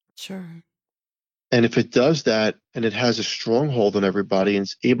 Sure. And if it does that and it has a stronghold on everybody and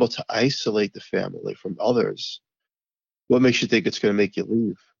it's able to isolate the family from others, what makes you think it's going to make you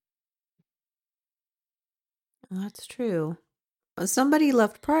leave? That's true. Somebody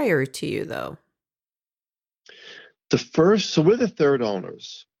left prior to you, though. So we're the third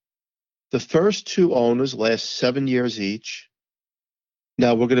owners. The first two owners last 7 years each.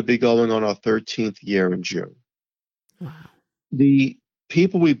 Now we're going to be going on our 13th year in June. Wow. The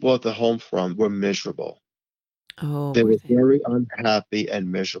people we bought the home from were miserable. Oh, They were were they? very unhappy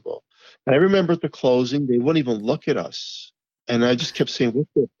and miserable. And I remember at the closing, they wouldn't even look at us. And I just kept saying, what's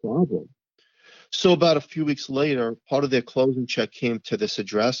their problem? So about a few weeks later, part of their closing check came to this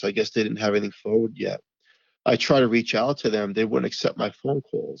address. I guess they didn't have anything forward yet. I tried to reach out to them. They wouldn't accept my phone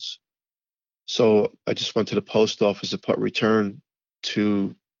calls. So I just went to the post office to put return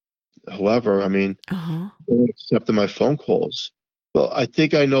to whoever. I mean, Uh-huh. they wouldn't accept my phone calls. Well, I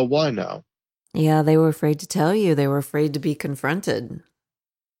think I know why now. Yeah, they were afraid to tell you. They were afraid to be confronted.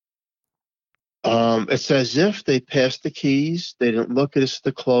 It's as if they passed the keys, they didn't look at us at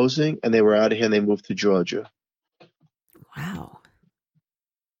the closing, and they were out of here and they moved to Georgia. Wow.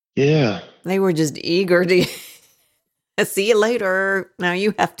 Yeah. They were just eager to see you later. Now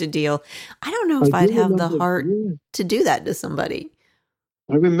you have to deal. I don't know I if I'd do have the remember, heart yeah. to do that to somebody.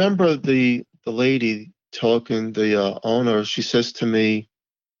 I remember the lady talking, the owner, she says to me,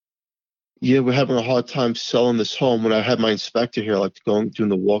 yeah, we're having a hard time selling this home. When I had my inspector here, like going doing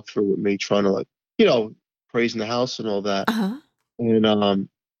the walkthrough with me, trying to like, praising the house and all that. Uh-huh. And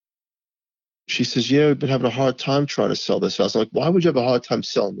she says, yeah, we've been having a hard time trying to sell this house. I'm like, why would you have a hard time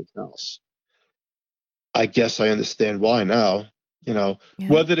selling this house? I guess I understand why now. Yeah.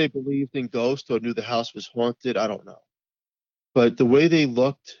 Whether they believed in ghosts or knew the house was haunted, I don't know. But the way they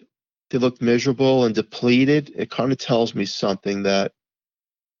looked miserable and depleted. It kind of tells me something that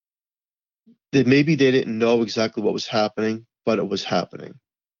maybe they didn't know exactly what was happening, but it was happening.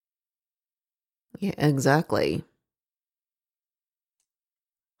 Yeah, exactly.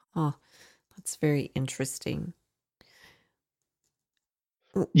 Oh, that's very interesting.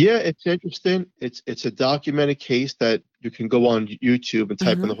 Yeah, it's interesting. It's a documented case that you can go on YouTube and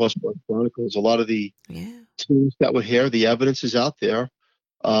type in Mm-hmm. the Horseburg Chronicles. A lot of the Yeah. teams that were here, the evidence is out there.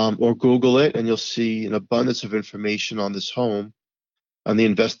 Or Google it, and you'll see an abundance of information on this home, on the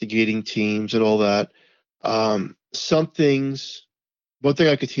investigating teams, and all that. Some things, one thing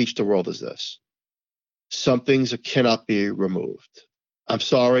I could teach the world is this: some things that cannot be removed. I'm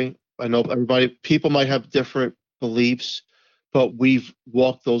sorry. I know people might have different beliefs, but we've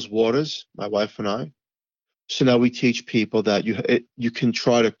walked those waters, my wife and I. So now we teach people that you can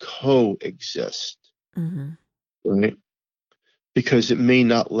try to coexist, Mm-hmm. right? Because it may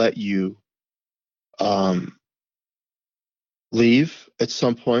not let you um, leave at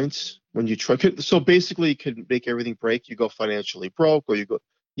some points when you try. So basically, you could make everything break. You go financially broke, or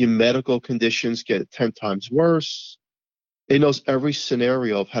your medical conditions get 10 times worse. It knows every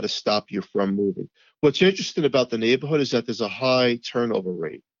scenario of how to stop you from moving. What's interesting about the neighborhood is that there's a high turnover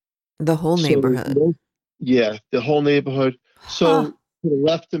rate. The whole So, neighborhood. yeah, the whole neighborhood. So, Huh. to the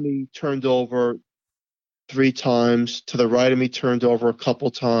left of me turned over 3 times, to the right of me turned over a couple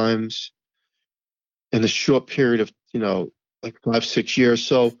times in a short period of, like 5, 6 years.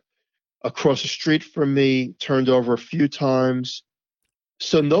 So, across the street from me turned over a few times.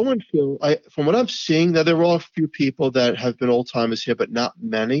 So no one from what I'm seeing, that there are a few people that have been old timers here, but not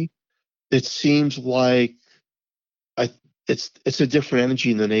many. It seems like I it's a different energy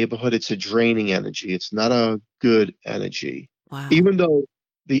in the neighborhood. It's a draining energy. It's not a good energy. Wow. Even though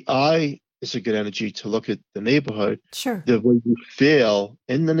the eye is a good energy to look at the neighborhood, Sure. the way you feel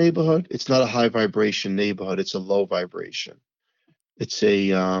in the neighborhood, it's not a high vibration neighborhood. It's a low vibration. It's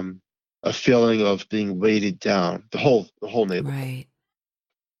a feeling of being weighted down. The whole neighborhood. Right.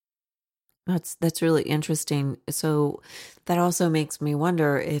 That's really interesting. So that also makes me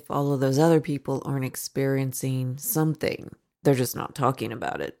wonder if all of those other people aren't experiencing something. They're just not talking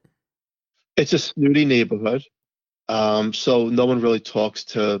about it. It's a snooty neighborhood. So no one really talks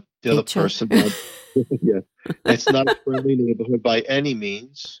to the other Each other. person. Yeah, it's not a friendly neighborhood by any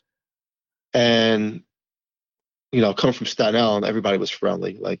means. And coming from Staten Island, everybody was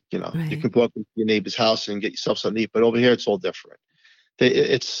friendly. Like, you Right. can walk into your neighbor's house and get yourself something to eat. But over here, it's all different.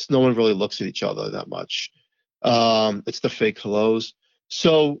 It's no one really looks at each other that much. It's the fake hellos.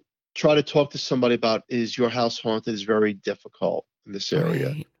 So try to talk to somebody about, is your house haunted, is very difficult in this area.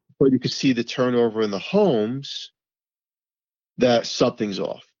 Right. But you can see the turnover in the homes, that something's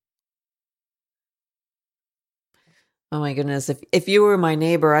off. Oh my goodness. If you were my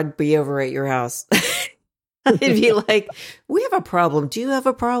neighbor, I'd be over at your house. I'd be like, we have a problem. Do you have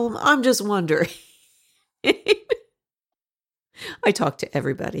a problem? I'm just wondering. I talk to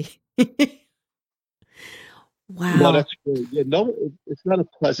everybody. No, Wow. that's great. Yeah, no, it's not a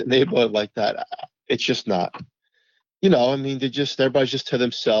pleasant neighborhood like that. It's just not. I mean, everybody's just to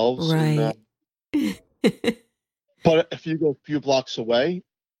themselves. Right. But if you go a few blocks away,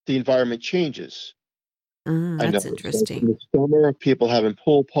 the environment changes. I know. That's It's like in interesting. the summer, people having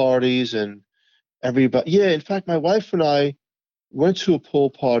pool parties and everybody. Yeah, in fact, my wife and I went to a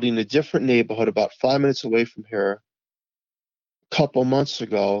pool party in a different neighborhood about 5 minutes away from here a couple months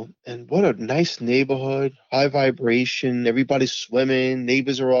ago. And what a nice neighborhood, high vibration, everybody's swimming,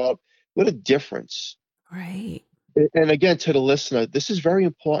 neighbors are up. What a difference. Right. And again, to the listener, this is very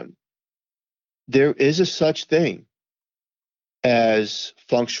important. There is a such thing as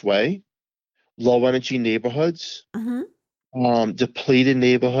feng shui, low energy neighborhoods, Hmm. depleted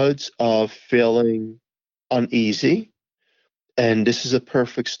neighborhoods of feeling uneasy. And this is a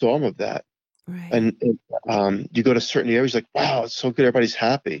perfect storm of that. Right. And you go to certain areas like, wow, it's so good. Everybody's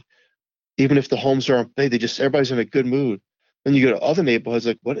happy. Even if the homes aren't big, everybody's in a good mood. Then you go to other neighborhoods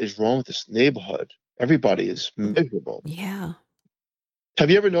like, what is wrong with this neighborhood? Everybody is miserable. Yeah.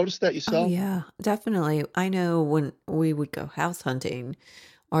 Have you ever noticed that Oh, yourself? yeah. Definitely. I know when we would go house hunting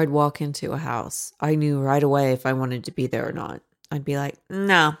or I'd walk into a house, I knew right away if I wanted to be there or not. I'd be like,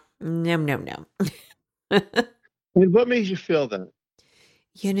 no, no, no, no. And what made you feel that?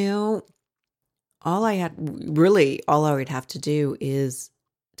 You know, all I would have to do is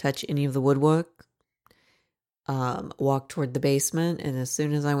touch any of the woodwork, walk toward the basement. And as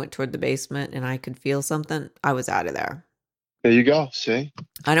soon as I went toward the basement and I could feel something, I was out of there. There you go. See?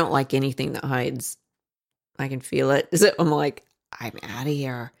 I don't like anything that hides. I can feel it. So I'm like, I'm out of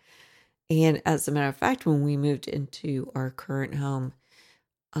here. And as a matter of fact, when we moved into our current home,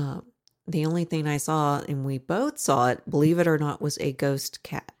 um, the only thing I saw, and we both saw it, believe it or not, was a ghost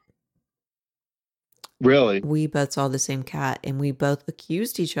cat. Really? We both saw the same cat and we both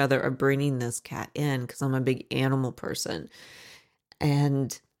accused each other of bringing this cat in because I'm a big animal person.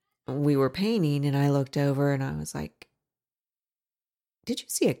 And we were painting and I looked over and I was like, did you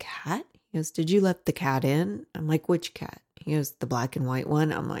see a cat? He goes, did you let the cat in? I'm like, which cat? He goes, the black and white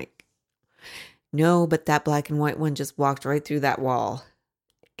one. I'm like, no, but that black and white one just walked right through that wall.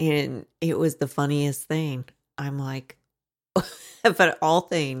 And it was the funniest thing. I'm like, but all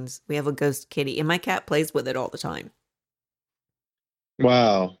things, we have a ghost kitty, and my cat plays with it all the time.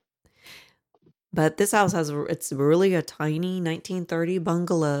 Wow. But this house it's really a tiny 1930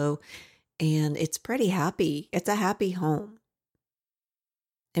 bungalow, and it's pretty happy. It's a happy home.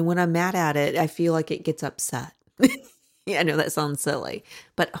 And when I'm mad at it, I feel like it gets upset. Yeah, I know that sounds silly,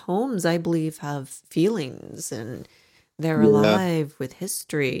 but homes, I believe, have feelings and they're Yeah. alive with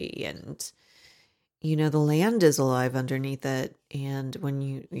history and the land is alive underneath it. And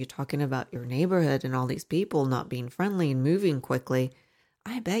when you're talking about your neighborhood and all these people not being friendly and moving quickly,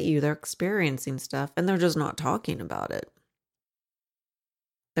 I bet you they're experiencing stuff and they're just not talking about it.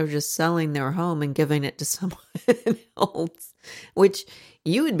 They're just selling their home and giving it to someone else, which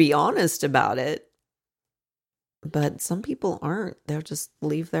you would be honest about it. But some people aren't. They'll just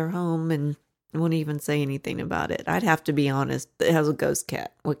leave their home and won't even say anything about it. I'd have to be honest. It has a ghost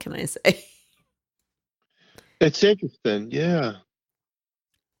cat. What can I say? It's interesting. Yeah.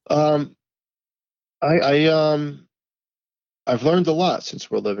 Um, I've learned a lot since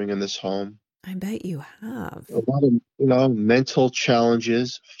we're living in this home. I bet you have. A lot of, mental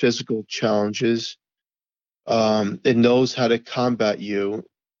challenges, physical challenges. It knows how to combat you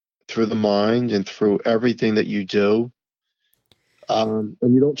through the mind and through everything that you do. And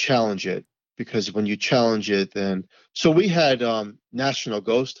you don't challenge it because when you challenge it, then so we had National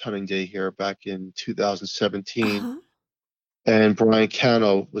Ghost Hunting Day here back in 2017, Uh-huh. and Brian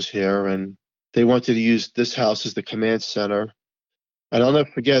Cano was here, and they wanted to use this house as the command center. And I'll never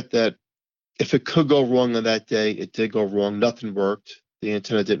forget that if it could go wrong on that day, it did go wrong. Nothing worked. The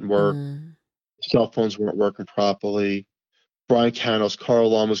internet didn't work. Mm. Cell phones weren't working properly. Brian Cano's car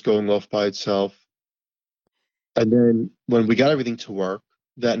alarm was going off by itself. And then when we got everything to work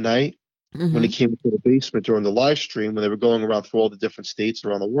that night, when he Mm-hmm. came into the basement during the live stream, when they were going around through all the different states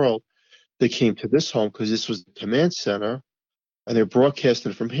around the world, they came to this home because this was the command center, and they're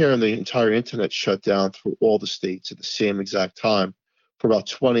broadcasting from here, and the entire internet shut down through all the states at the same exact time for about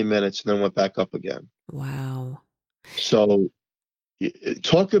 20 minutes, and then went back up again. Wow. So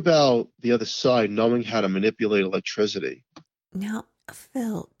talk about the other side, knowing how to manipulate electricity. Now,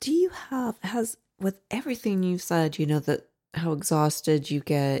 Phil, do you has with everything you've said, that how exhausted you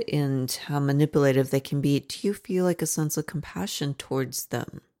get and how manipulative they can be, do you feel like a sense of compassion towards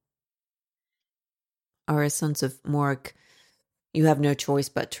them? Or a sense of more, you have no choice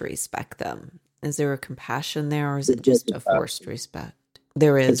but to respect them? Is there a compassion there, or is it just a forced respect?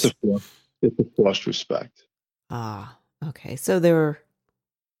 There It's is. it's a forced respect. Ah, okay. So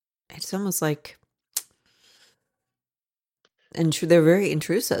it's almost like, and they're very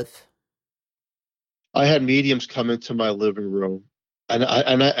intrusive. I had mediums come into my living room, and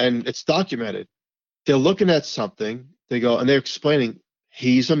it's documented. They're looking at something. They go and they're explaining.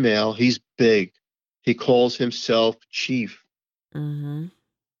 He's a male. He's big. He calls himself chief. Mm-hmm.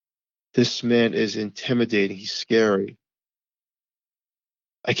 This man is intimidating. He's scary.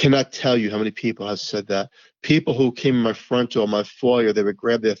 I cannot tell you how many people have said that. People who came in my front door, my foyer, they would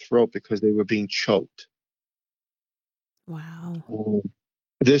grab their throat because they were being choked. Wow. Um,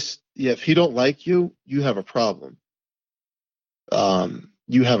 yeah, if he don't like you, you have a problem.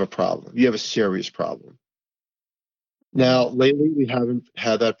 You have a problem. You have a serious problem. Now, Wow. lately, we haven't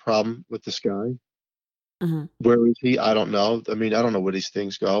had that problem with this guy. Mm-hmm. Where is he? I don't know. I mean, I don't know where these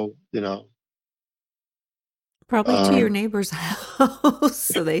things go. Probably to your Um, neighbor's house,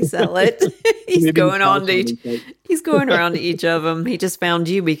 so they sell it. maybe his house on the He's going around to each of them. He just found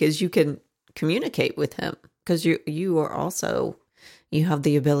you because you can communicate with him because you are also you have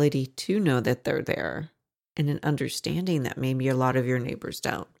the ability to know that they're there and an understanding that maybe a lot of your neighbors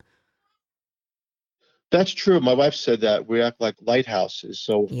don't. That's true. My wife said that we act like lighthouses.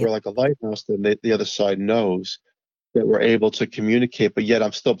 So if we're Yep. like a lighthouse, then the other side knows that we're able to communicate. But yet,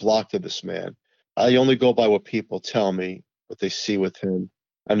 I'm still blocked to this man. I only go by what people tell me, what they see with him,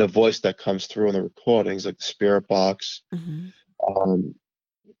 and the voice that comes through in the recordings, like the spirit box. Mm-hmm. Um,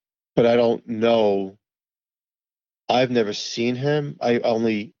 but I don't know. I've never seen him. I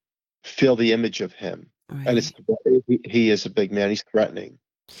only feel the image of him, and Right. he is a big man. He's threatening.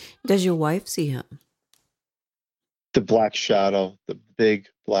 Does your wife see him? The black shadow, the big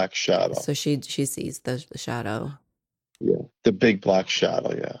black shadow. So she sees the shadow. Yeah, the big black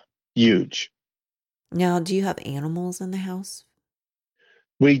shadow. Yeah, huge. Now, do you have animals in the house?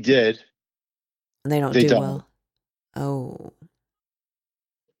 We did. They don't They do died. well. Oh,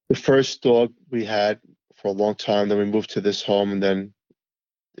 The first dog we had for a long time, then we moved to this home, and then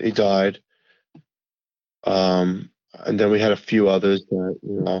he died. And then we had a few others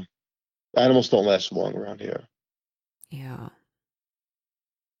that, animals don't last long around here. yeah.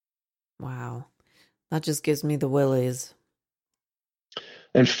 Wow. That just gives me the willies.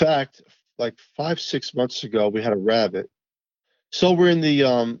 In fact, like 5, 6 months ago, we had a rabbit. So we're in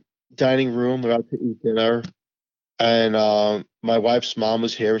the dining room, we're out to eat dinner, and my wife's mom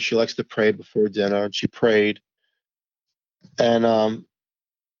was here, and she likes to pray before dinner, and she prayed. And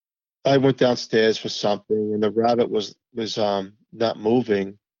I went downstairs for something, and the rabbit was not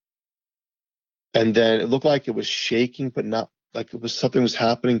moving, and then it looked like it was shaking, but not like it was something was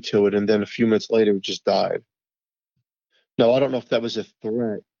happening to it. And then a few minutes later, it just died. Now I don't know if that was a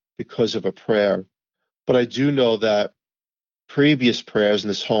threat because of a prayer, but I do know that previous prayers in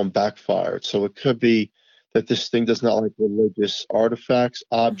this home backfired. So it could be that this thing does not like religious artifacts,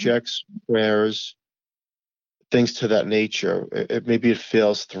 Mhm. objects, prayers, things to that nature. Maybe it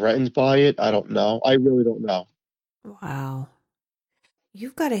feels threatened by it. I don't know. I really don't know. Wow.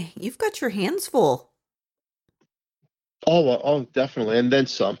 You've got your hands full. Oh, definitely, and then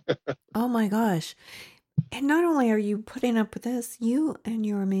some. Oh my gosh. And not only are you putting up with this, you and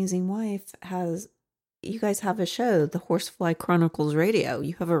your amazing wife has you guys have a show, the Horsefly Chronicles Radio.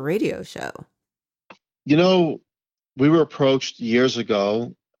 You have a radio show. You know, we were approached years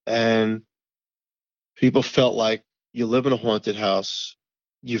ago, and people felt like you live in a haunted house.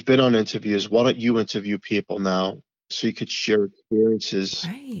 You've been on interviews. Why don't you interview people now so you could share experiences?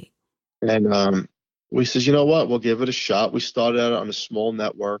 Right. And we says, you know what? We'll give it a shot. We started out on a small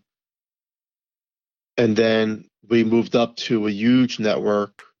network, and then we moved up to a huge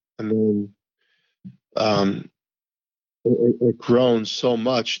network, and then um, it grown so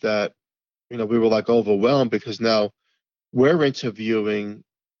much that we were like overwhelmed because now we're interviewing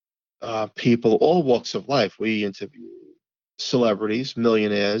people all walks of life. We interview celebrities,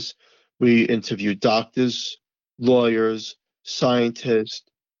 millionaires. We interview doctors, lawyers, scientists.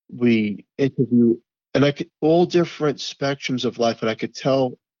 We interview, and I could all different spectrums of life, and I could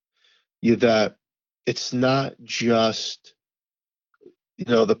tell you that it's not just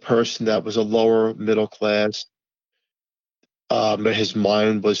the person that was a lower middle class. But his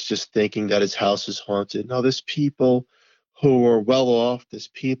mind was just thinking that his house is haunted. No, there's people who are well off. There's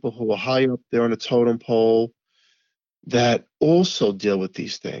people who are high up there on a totem pole that also deal with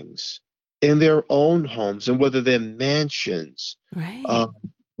these things in their own homes, and whether they're mansions, Right. uh,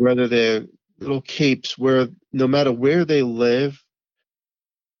 whether they're little capes, where no matter where they live,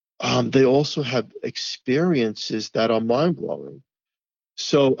 they also have experiences that are mind blowing.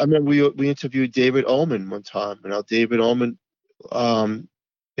 So I mean, we interviewed David Ullman one time, and now David Ullman, um,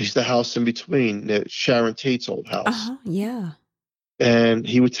 is the house in between Sharon Tate's old house, Uh-huh. Yeah. and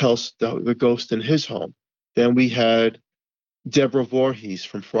he would tell us the ghost in his home. Then we had Deborah Voorhees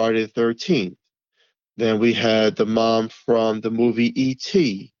from Friday the 13th. Then we had the mom from the movie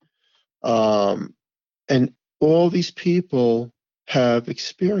E.T. And all these people have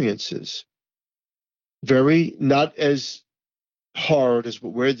experiences, very not as hard as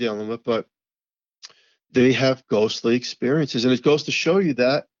what we're dealing with, but they have ghostly experiences. And it goes to show you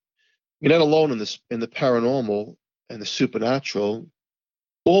that you're not alone in this, in the paranormal and the supernatural.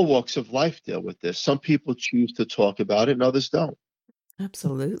 All walks of life deal with this. Some people choose to talk about it and others don't.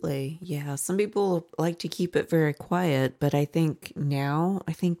 Absolutely. Yeah. Some people like to keep it very quiet, but I think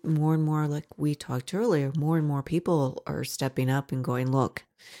more and more, like we talked earlier, more and more people are stepping up and going, look,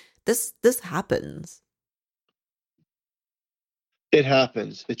 this happens. It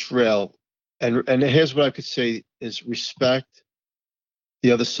happens. It's real. And here's what I could say is respect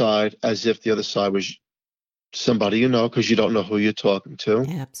the other side as if the other side was somebody because you don't know who you're talking to.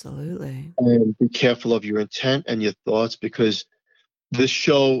 Absolutely. And be careful of your intent and your thoughts, because this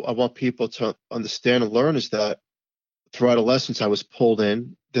show, I want people to understand and learn, is that through adolescence, I was pulled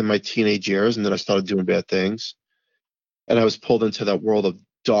in my teenage years, and then I started doing bad things. And I was pulled into that world of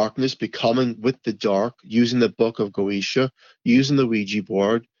darkness, becoming with the dark, using the book of Goetia, using the Ouija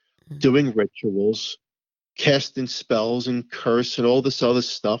board, Mm. doing rituals, casting spells and curse and all this other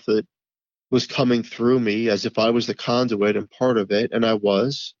stuff that was coming through me as if I was the conduit and part of it, and I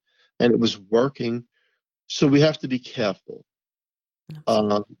was, and it was working. So we have to be careful,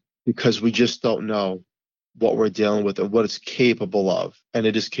 Absolutely. uh, because we just don't know what we're dealing with and what it's capable of, and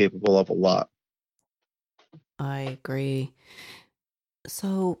it is capable of a lot. I agree.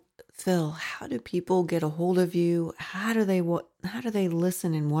 So, Phil, how do people get a hold of you? How do they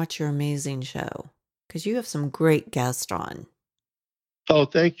listen and watch your amazing show? because you have some great guests on. Oh,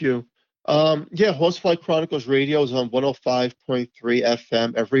 thank you. Yeah, Horsefly Chronicles Radio is on 105.3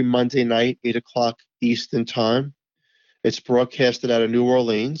 FM every Monday night, 8 o'clock Eastern Time. It's broadcasted out of New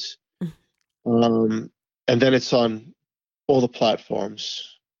Orleans. Um, and then it's on all the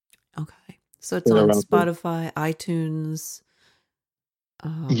platforms Okay. So it's that are on out there. Spotify, iTunes,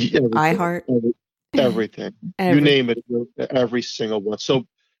 Everything, iHeart. everything. You Every name it, every single one. So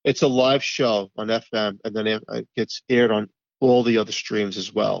it's a live show on FM, and then it gets aired on all the other streams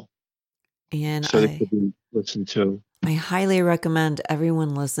as well. and So they could be listened to. I highly recommend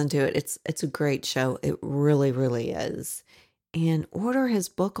everyone listen to it. It's a great show. It really, really is. And order his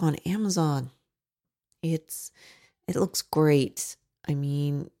book on Amazon. It looks great. I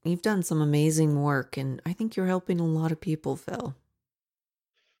mean, you've done some amazing work, and I think you're helping a lot of people, Phil.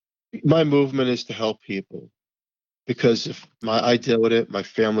 My movement is to help people because if I deal with it, my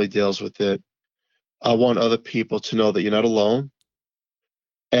family deals with it. I want other people to know that you're not alone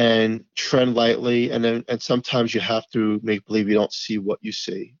and tread lightly. And sometimes you have to make believe you don't see what you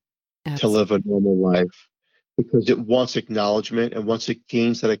see to live a Absolutely. normal life because it wants acknowledgement. And once it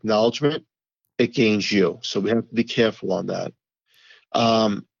gains that acknowledgement, it gains you. So we have to be careful on that.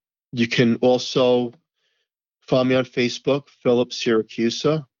 You can also find me on Facebook, Philip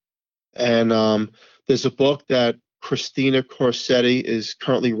Syracusa. And there's a book that Christina Corsetti is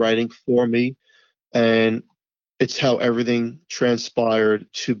currently writing for me. And it's how everything transpired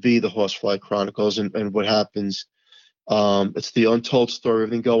to be the Horsefly Chronicles and what happens. It's the untold story,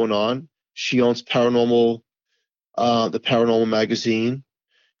 everything going on. She owns the Paranormal magazine,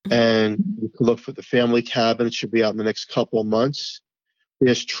 and you can look for the Family Cabin. It should be out in the next couple of months.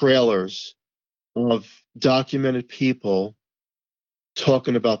 There's trailers of documented people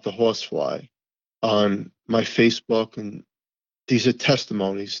talking about the horsefly on my Facebook, and these are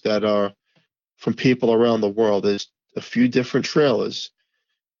testimonies that are from people around the world. There's a few different trailers,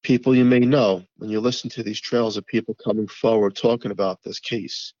 people you may know when you listen to these trailers of people coming forward talking about this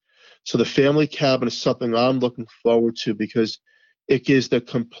case. So the Family Cabin is something I'm looking forward to because it gives the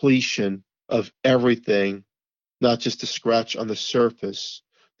completion of everything, not just a scratch on the surface.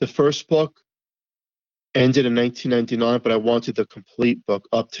 The first book ended in 1999, but I wanted the complete book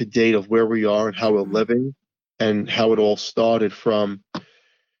up to date of where we are and how we're Right. living and how it all started from,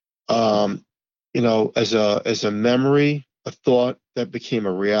 um, as a memory, a thought that became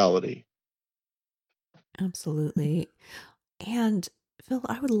a reality. Absolutely. And Phil,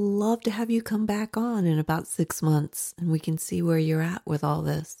 I would love to have you come back on in about 6 months and we can see where you're at with all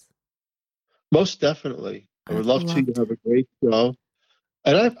this. Most definitely. I would I'd love to. love You have a great show.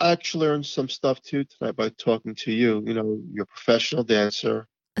 And I've actually learned some stuff too tonight by talking to you. You're a professional dancer.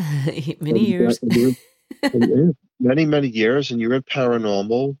 to. Many And years. many, many years, and you're in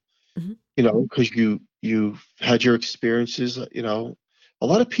paranormal, Mhm. because you've had your experiences. A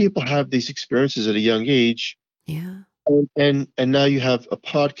lot of people have these experiences at a young age, Yeah. and now you have a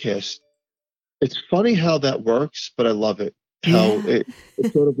podcast. It's funny how that works, but I love it. How Yeah.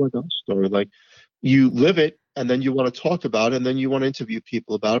 it's sort of like our story. Like you live it, and then you want to talk about it, and then you want to interview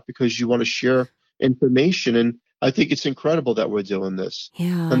people about it because you want to share information. And I think it's incredible that we're doing this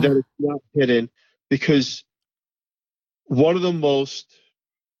and that Yeah. it's not hidden because one of the most,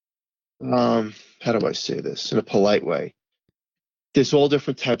 how do I say this in a polite way? There's all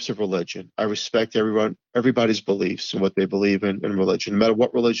different types of religion. I respect everybody's beliefs and what they believe in religion, no matter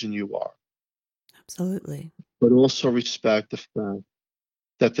what religion you are, Absolutely. but also respect the fact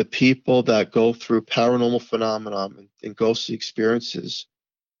that the people that go through paranormal phenomenon and ghostly experiences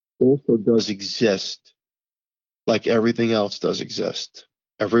also does exist, like everything else does exist.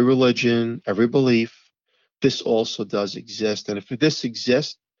 Every religion, every belief, this also does exist. And if this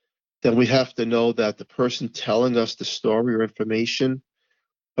exists, then we have to know that the person telling us the story or information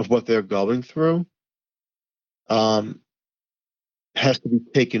of what they're going through, um, has to be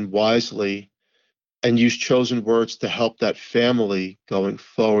taken wisely and use chosen words to help that family going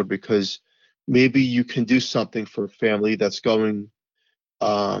forward because maybe you can do something for a family that's going,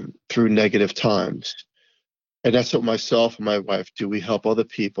 through negative times. And that's what myself and my wife do. We help other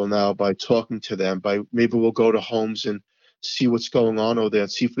people now by talking to them, by maybe we'll go to homes and see what's going on over there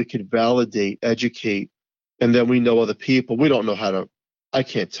and see if we can validate, educate, and then we know other people. We don't know how to, I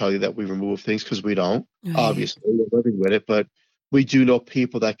can't tell you that we remove things because we don't. Right. Obviously, we're living with it, but we do know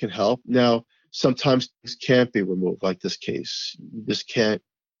people that can help. Now, sometimes things can't be removed, like this case. You just can't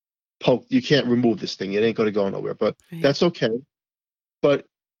you can't remove this thing. It ain't going to go nowhere, but Right. that's okay. But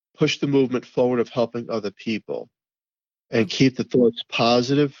push the movement forward of helping other people and Oh, keep the thoughts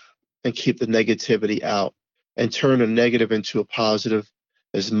positive and keep the negativity out and turn a negative into a positive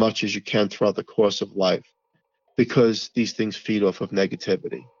as much as you can throughout the course of life, because these things feed off of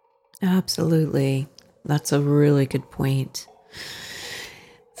negativity. Absolutely. That's a really good point.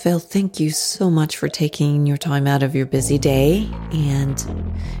 Phil, thank you so much for taking your time out of your busy day, and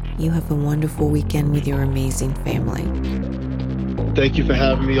you have a wonderful weekend with your amazing family. Thank you for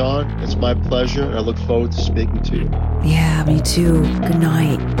having me on. It's my pleasure, and I look forward to speaking to you. Yeah, me too. Good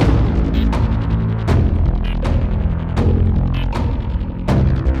night.